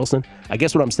Lawrence and Wilson, I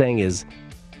guess what I'm saying is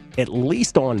at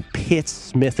least on Pitts,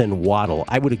 Smith, and Waddle,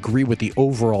 I would agree with the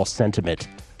overall sentiment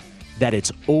that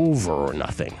it's over or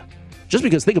nothing. Just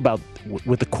because think about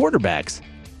with the quarterbacks,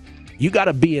 you got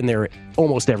to be in there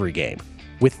almost every game.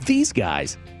 With these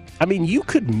guys, I mean, you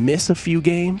could miss a few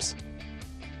games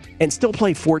and still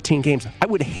play 14 games. I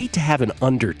would hate to have an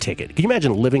under ticket. Can you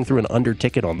imagine living through an under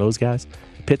ticket on those guys,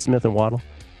 Pitts, Smith, and Waddle?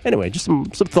 Anyway, just some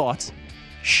thoughts.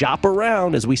 Shop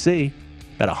around as we see.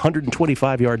 About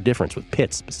 125-yard difference with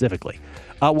Pitts specifically.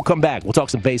 We'll come back. We'll talk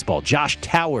some baseball. Josh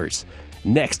Towers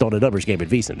next on A Numbers Game at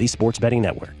VSiN, the Sports Betting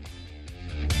Network.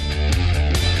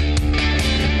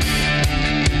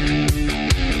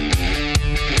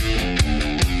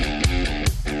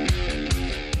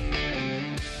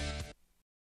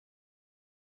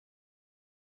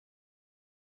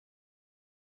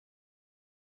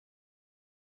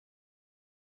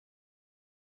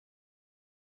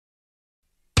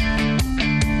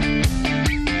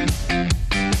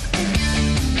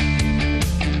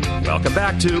 Welcome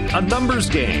back to A Numbers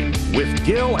Game with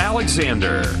Gil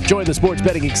Alexander. Join the sports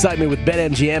betting excitement with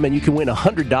BetMGM, and you can win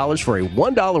 $100 for a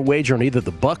 $1 wager on either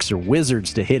the Bucks or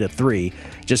Wizards to hit a 3.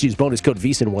 Just use bonus code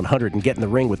VSiN100 and get in the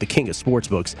ring with the king of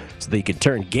sportsbooks so that you can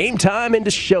turn game time into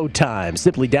showtime.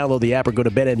 Simply download the app or go to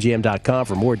BetMGM.com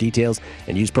for more details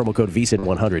and use promo code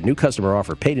VSiN100. New customer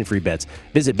offer, paid and free bets.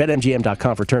 Visit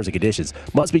BetMGM.com for terms and conditions.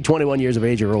 Must be 21 years of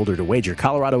age or older to wager.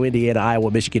 Colorado, Indiana, Iowa,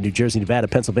 Michigan, New Jersey, Nevada,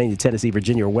 Pennsylvania, Tennessee,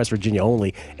 Virginia, or West Virginia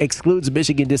only. Excludes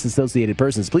Michigan disassociated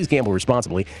persons. Please gamble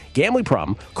responsibly. Gambling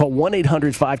problem? Call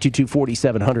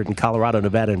 1-800-522-4700 in Colorado,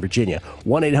 Nevada, and Virginia.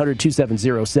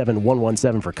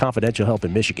 1-800-270-7117 for confidential help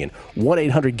in Michigan.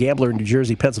 1-800-GAMBLER in New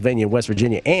Jersey, Pennsylvania, and West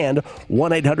Virginia. And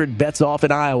 1-800-BETS-OFF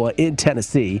in Iowa, in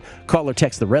Tennessee. Call or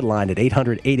text the red line at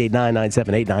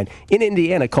 800-889-9789. In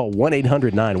Indiana, call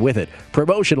 1-800-9-WITH-IT.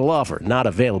 Promotional offer not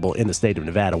available in the state of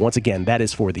Nevada. Once again, that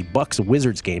is for the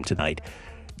Bucks-Wizards game tonight.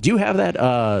 Do you have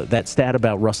that stat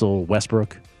about Russell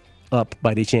Westbrook up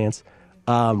by any chance?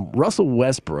 Russell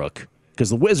Westbrook, because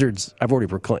the Wizards, we've already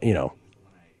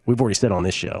said on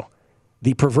this show,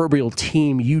 the proverbial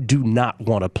team you do not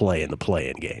want to play in the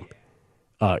play-in game,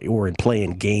 or in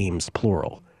play-in games,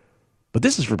 plural. But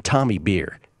this is from Tommy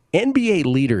Beer. NBA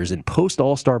leaders in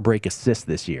post-All-Star break assists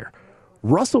this year.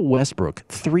 Russell Westbrook,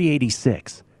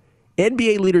 386.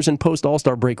 NBA leaders in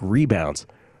post-All-Star break rebounds.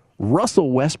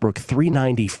 Russell Westbrook,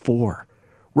 394.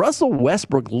 Russell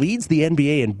Westbrook leads the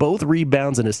NBA in both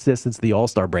rebounds and assists since the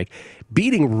All-Star break,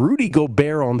 beating Rudy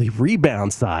Gobert on the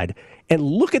rebound side. And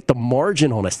look at the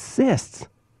margin on assists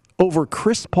over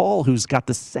Chris Paul, who's got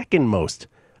the second most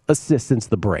assists since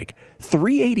the break.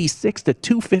 386 to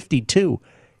 252.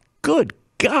 Good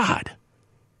God.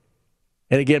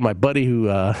 And again, my buddy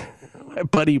who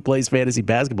plays fantasy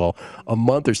basketball a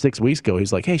month or 6 weeks ago,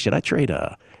 he's like, hey, should I trade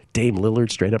Dame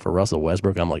Lillard straight up for Russell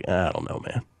Westbrook? I'm like, I don't know,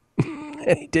 man.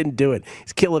 And he didn't do it.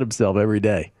 He's killing himself every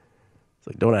day. It's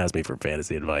like, don't ask me for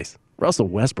fantasy advice. Russell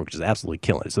Westbrook is absolutely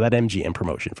killing it. So that MGM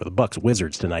promotion for the Bucks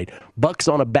Wizards tonight. Bucks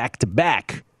on a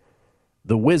back-to-back.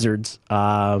 The Wizards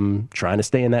trying to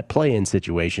stay in that play-in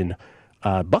situation.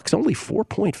 Bucks only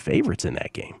 4-point favorites in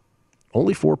that game.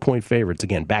 Only 4-point favorites,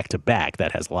 again, back-to-back.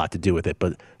 That has a lot to do with it,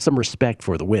 but some respect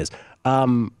for the Wiz. Let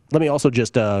me also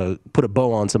just put a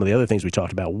bow on some of the other things we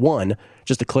talked about. One,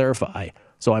 just to clarify,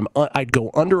 so I'd go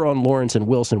under on Lawrence and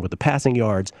Wilson with the passing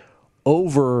yards,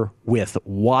 over with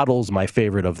Waddle's my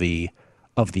favorite of the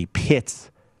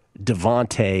Pitts,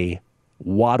 Devontae,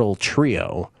 Waddle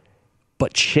trio,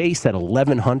 but Chase at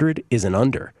 1,100 is an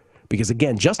under. Because,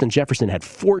 again, Justin Jefferson had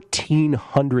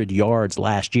 1,400 yards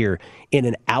last year in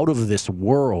an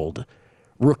out-of-this-world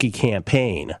rookie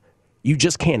campaign. You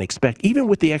just can't expect, even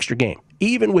with an extra game,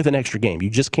 you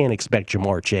just can't expect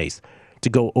Jamar Chase to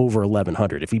go over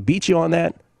 1,100. If he beats you on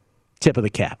that, tip of the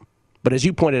cap. But as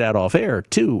you pointed out off air,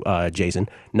 too, Jason,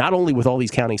 not only with all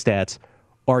these counting stats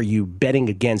are you betting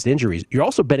against injuries, you're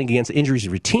also betting against injuries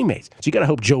of your teammates. So you got to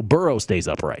hope Joe Burrow stays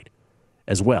upright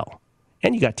as well.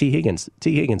 And you got T. Higgins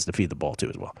to feed the ball to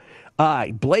as well.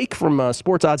 Blake from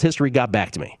Sports Odds History got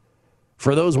back to me.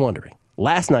 For those wondering,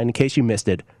 last night, in case you missed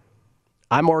it,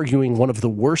 I'm arguing one of the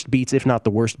worst beats, if not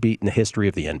the worst beat in the history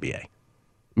of the NBA.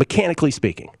 Mechanically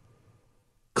speaking,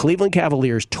 Cleveland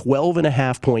Cavaliers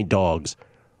 12.5-point dogs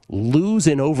lose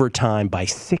in overtime by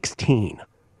 16.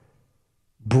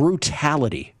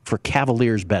 Brutality for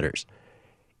Cavaliers bettors.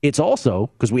 It's also,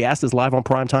 because we asked this live on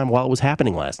primetime while it was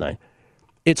happening last night,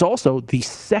 it's also the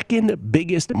second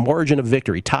biggest margin of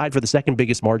victory, tied for the second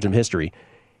biggest margin of history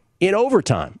in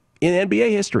overtime in NBA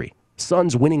history.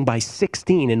 Suns winning by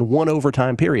 16 in one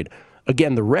overtime period.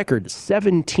 Again, the record,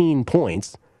 17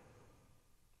 points.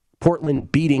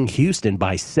 Portland beating Houston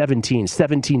by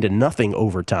 17-0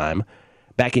 overtime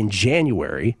back in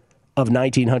January of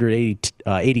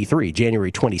 1983,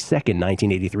 January 22nd,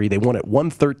 1983. They won it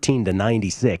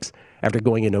 113-96 after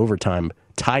going into overtime,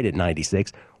 tied at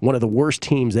 96. One of the worst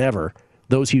teams ever,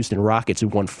 those Houston Rockets, who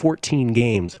won 14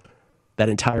 games that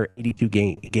entire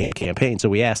 82-game campaign. So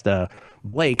we asked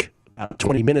Blake about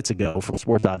 20 minutes ago from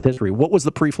Sports Odds History, what was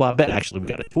the pre-flop bet? Actually, we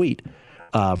got a tweet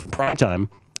from Primetime.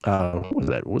 What was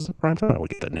that? Was it Primetime? I would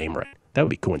get that name right. That would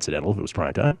be coincidental if it was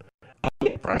Primetime.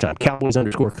 Primetime. Cowboys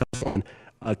 _Cubs.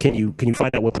 Can you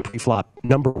find out what the pre-flop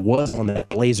number was on that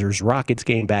Blazers-Rockets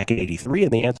game back in 83?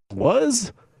 And the answer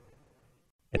was,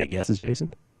 any guesses,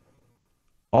 Jason?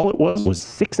 All it was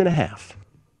 6.5.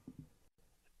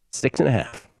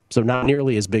 6.5. So not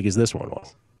nearly as big as this one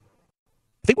was.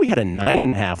 I think we had a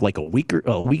 9.5 like a week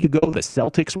ago. The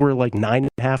Celtics were like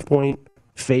 9.5-point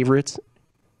favorites.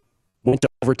 Went to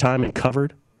overtime and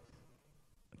covered.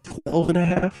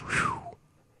 12.5. Whew.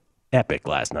 Epic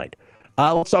last night.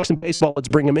 Let's talk some baseball. Let's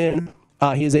bring him in.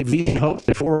 He is a VP host,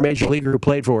 a former major leaguer who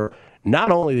played for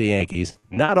not only the Yankees,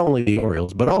 not only the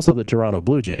Orioles, but also the Toronto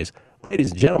Blue Jays.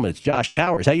 Ladies and gentlemen, it's Josh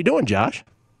Towers. How you doing, Josh?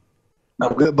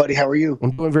 I'm good, buddy. How are you?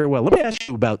 I'm doing very well. Let me ask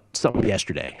you about something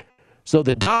yesterday. So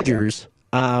the Dodgers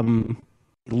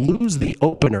lose the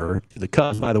opener to the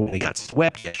Cubs. By the way, they got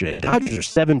swept yesterday. The Dodgers are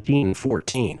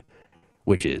 17-14,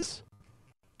 which is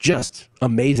just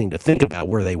amazing to think about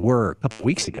where they were a couple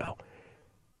weeks ago.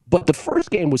 But the first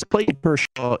game was played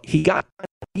Kershaw. He got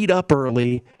beat up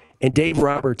early, and Dave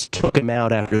Roberts took him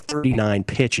out after 39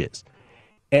 pitches.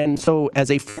 And so as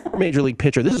a former major league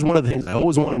pitcher, this is one of the things I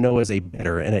always want to know as a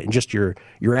bettor and just your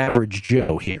average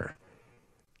Joe here.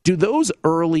 Do those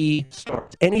early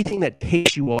starts, anything that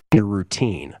takes you off your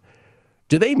routine,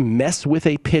 do they mess with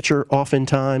a pitcher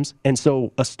oftentimes? And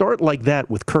so a start like that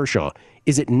with Kershaw,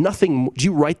 is it nothing? Do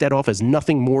you write that off as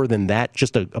nothing more than that,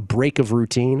 just a break of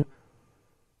routine?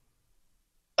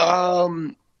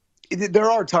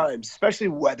 There are times, especially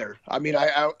weather. I mean,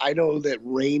 I know that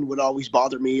rain would always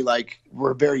bother me. Like,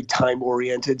 we're very time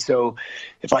oriented. So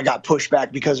if I got pushed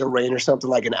back because of rain or something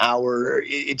like an hour,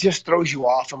 it just throws you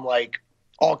off from like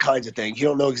all kinds of things. You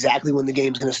don't know exactly when the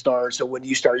game's going to start. So when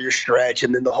you start your stretch,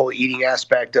 and then the whole eating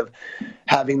aspect of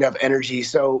having enough energy.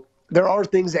 So there are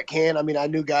things that can. I mean, I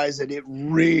knew guys that it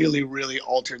really, really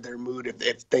altered their mood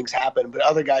if things happened, but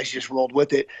other guys just rolled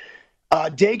with it.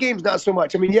 Day games, not so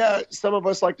much. I mean, yeah, some of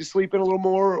us like to sleep in a little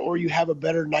more, or you have a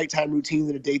better nighttime routine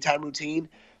than a daytime routine.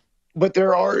 But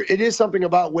it is something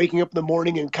about waking up in the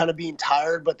morning and kind of being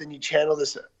tired, but then you channel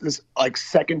this like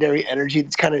secondary energy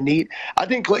that's kind of neat. I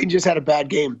think Clayton just had a bad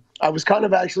game. I was kind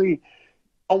of actually,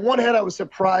 on one hand, I was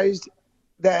surprised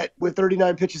that with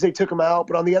 39 pitches they took him out.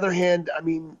 But on the other hand, I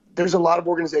mean, there's a lot of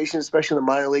organizations, especially in the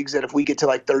minor leagues, that if we get to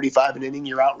like 35 an inning,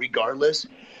 you're out regardless.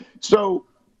 So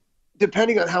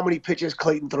depending on how many pitches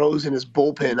Clayton throws in his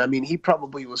bullpen, I mean, he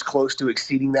probably was close to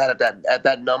exceeding that at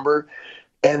that number.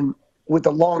 And with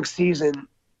the long season,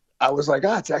 I was like,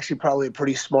 it's actually probably a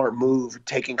pretty smart move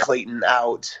taking Clayton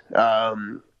out.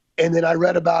 And then I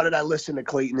read about it. I listened to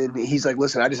Clayton, and he's like,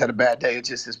 listen, I just had a bad day. It's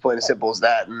just as plain and simple as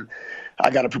that, and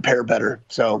I got to prepare better.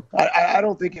 So I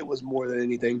don't think it was more than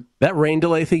anything. That rain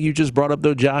delay thing you just brought up,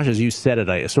 though, Josh, as you said it,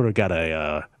 I sort of got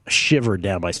a shiver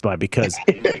down my spine, because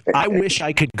I wish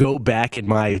I could go back in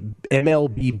my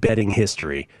MLB betting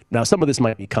history. Now, some of this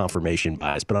might be confirmation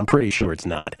bias, but I'm pretty sure it's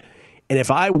not. And if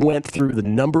I went through the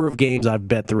number of games I've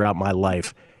bet throughout my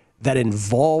life that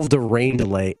involved a rain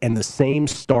delay and the same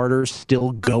starters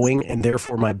still going, and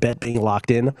therefore my bet being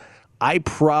locked in, I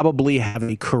probably have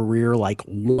a career like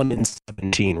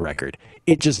 1-17 record.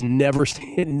 It never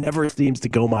seems to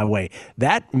go my way.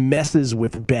 That messes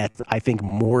with bets, I think,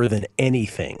 more than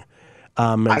anything.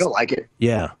 I don't like it.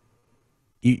 Yeah.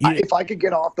 If I could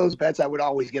get off those bets, I would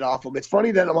always get off them. It's funny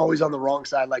that I'm always on the wrong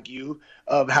side like you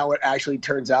of how it actually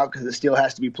turns out, because it still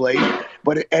has to be played.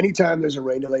 But anytime there's a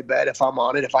rain delay bet, if I'm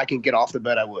on it, if I can get off the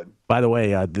bet, I would. By the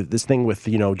way, this thing with,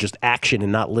 just action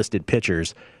and not listed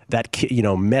pitchers, that,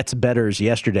 Mets bettors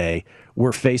yesterday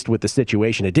were faced with the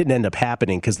situation. It didn't end up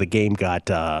happening because the game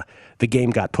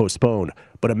got postponed.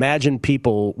 But imagine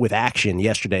people with action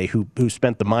yesterday who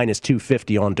spent the minus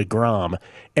 250 on DeGrom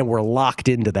and were locked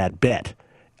into that bet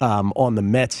on the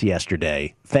Mets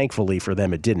yesterday. Thankfully for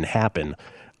them, it didn't happen.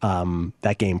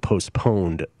 That game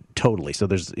postponed totally. So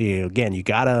there's, again, you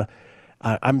gotta.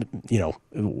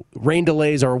 Rain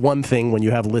delays are one thing when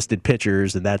you have listed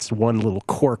pitchers, and that's one little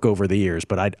quirk over the years.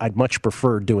 But I'd much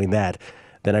prefer doing that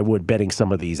than I would betting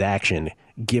some of these action,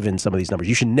 given some of these numbers.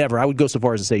 You should never, I would go so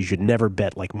far as to say you should never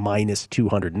bet like minus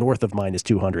 200, north of minus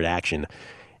 200 action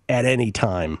at any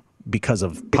time because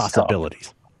of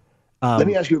possibilities. Let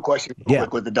me ask you a question real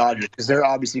quick with the Dodgers, because they're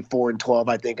obviously 4-12,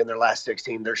 I think, in their last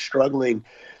 16. They're struggling.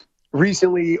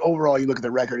 Recently, overall, you look at the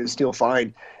record, it's still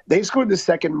fine. They've scored the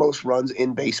second most runs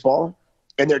in baseball,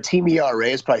 and their team ERA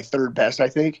is probably third best, I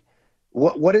think.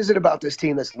 What is it about this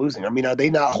team that's losing? I mean, are they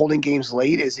not holding games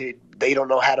late? Is it they don't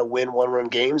know how to win one-run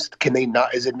games? Can they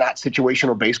not? Is it not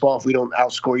situational baseball? If we don't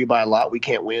outscore you by a lot, we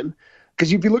can't win?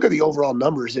 Because if you look at the overall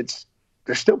numbers,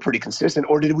 they're still pretty consistent.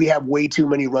 Or did we have way too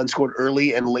many runs scored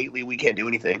early, and lately we can't do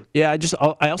anything? Yeah,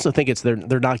 I also think it's they're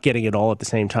not getting it all at the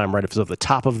same time, right? So if the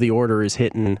top of the order is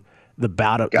hitting the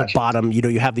bottom,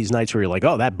 you have these nights where you're like,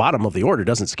 oh, that bottom of the order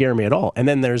doesn't scare me at all. And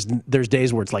then there's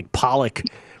days where it's like Pollock,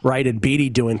 right, and Beatty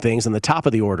doing things, and the top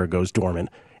of the order goes dormant.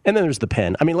 And then there's the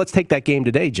pen. I mean, let's take that game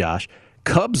today, Josh.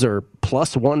 Cubs are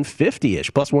plus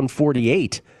 150-ish, plus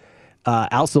 148.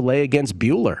 Alzolay against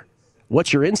Buehler.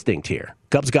 What's your instinct here?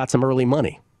 Cubs got some early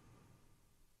money.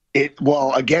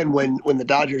 Well, again, when the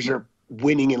Dodgers are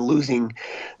winning and losing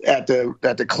at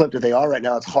the clip that they are right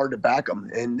now, it's hard to back them.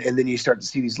 And then you start to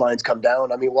see these lines come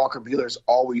down. I mean, Walker Buehler is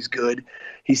always good.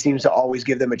 He seems to always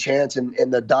give them a chance.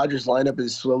 And the Dodgers lineup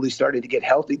is slowly starting to get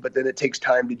healthy, but then it takes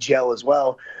time to gel as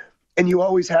well. And you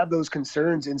always have those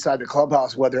concerns inside the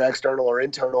clubhouse, whether external or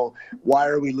internal. Why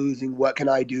are we losing? What can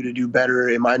I do to do better?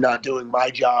 Am I not doing my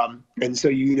job? And so,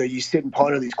 you sit and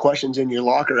ponder these questions in your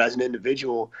locker as an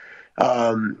individual.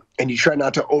 And you try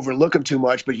not to overlook them too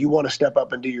much, but you want to step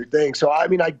up and do your thing. So, I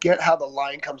mean, I get how the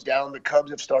line comes down. The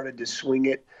Cubs have started to swing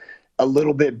it a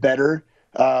little bit better.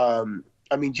 I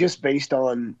mean, just based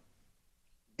on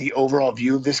the overall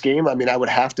view of this game, I mean, I would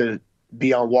have to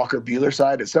be on Walker Buehler's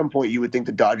side. At some point, you would think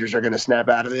the Dodgers are going to snap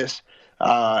out of this.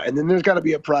 And then there's got to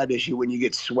be a pride issue when you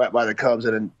get swept by the Cubs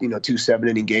in 2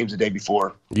 7-inning games the day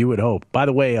before. You would hope. By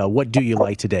the way, what do you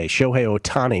like today? Shohei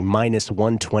Ohtani minus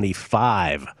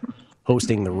 125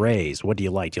 hosting the Rays. What do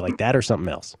you like? Do you like that or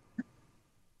something else?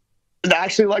 I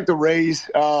actually like the Rays.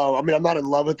 I mean, I'm not in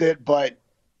love with it, but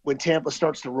when Tampa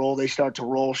starts to roll, they start to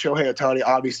roll. Shohei Ohtani,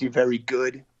 obviously very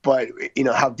good, but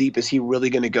how deep is he really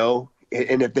going to go?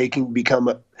 And if they can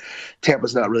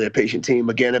Tampa's not really a patient team.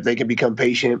 Again, if they can become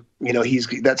patient,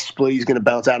 that split, he's going to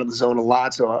bounce out of the zone a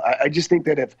lot. So I just think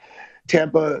that if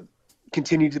Tampa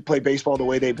continue to play baseball the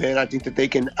way they've been, I think that they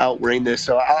can outrain this.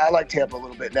 So I like Tampa a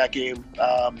little bit in that game.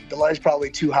 The line's probably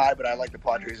too high, but I like the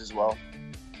Padres as well.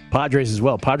 Padres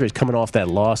coming off that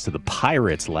loss to the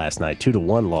Pirates last night,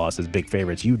 2-1 loss as big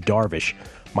favorites. Yu Darvish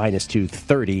minus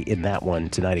 230 in that one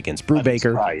tonight against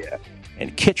Brubaker.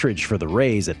 And Kittredge for the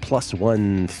Rays at plus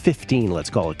 115,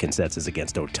 let's call it consensus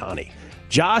against Ohtani.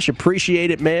 Josh, appreciate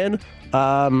it, man.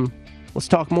 Let's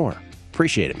talk more.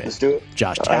 Appreciate it, man. Let's do it.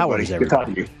 Josh Towers,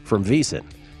 everybody, from VSiN.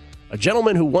 A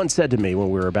gentleman who once said to me when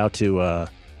we were about to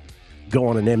go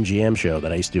on an MGM show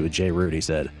that I used to do with Jay Root, he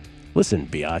said, listen,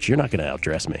 Biatch, you're not going to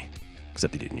outdress me.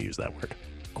 Except he didn't use that word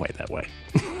quite that way.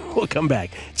 We'll come back.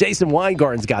 Jason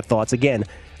Weingarten's got thoughts. Again,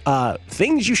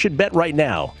 things you should bet right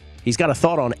now. He's got a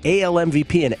thought on AL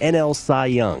MVP and NL Cy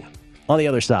Young. On the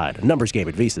other side, a numbers game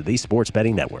at VSiN, the Sports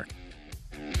Betting Network.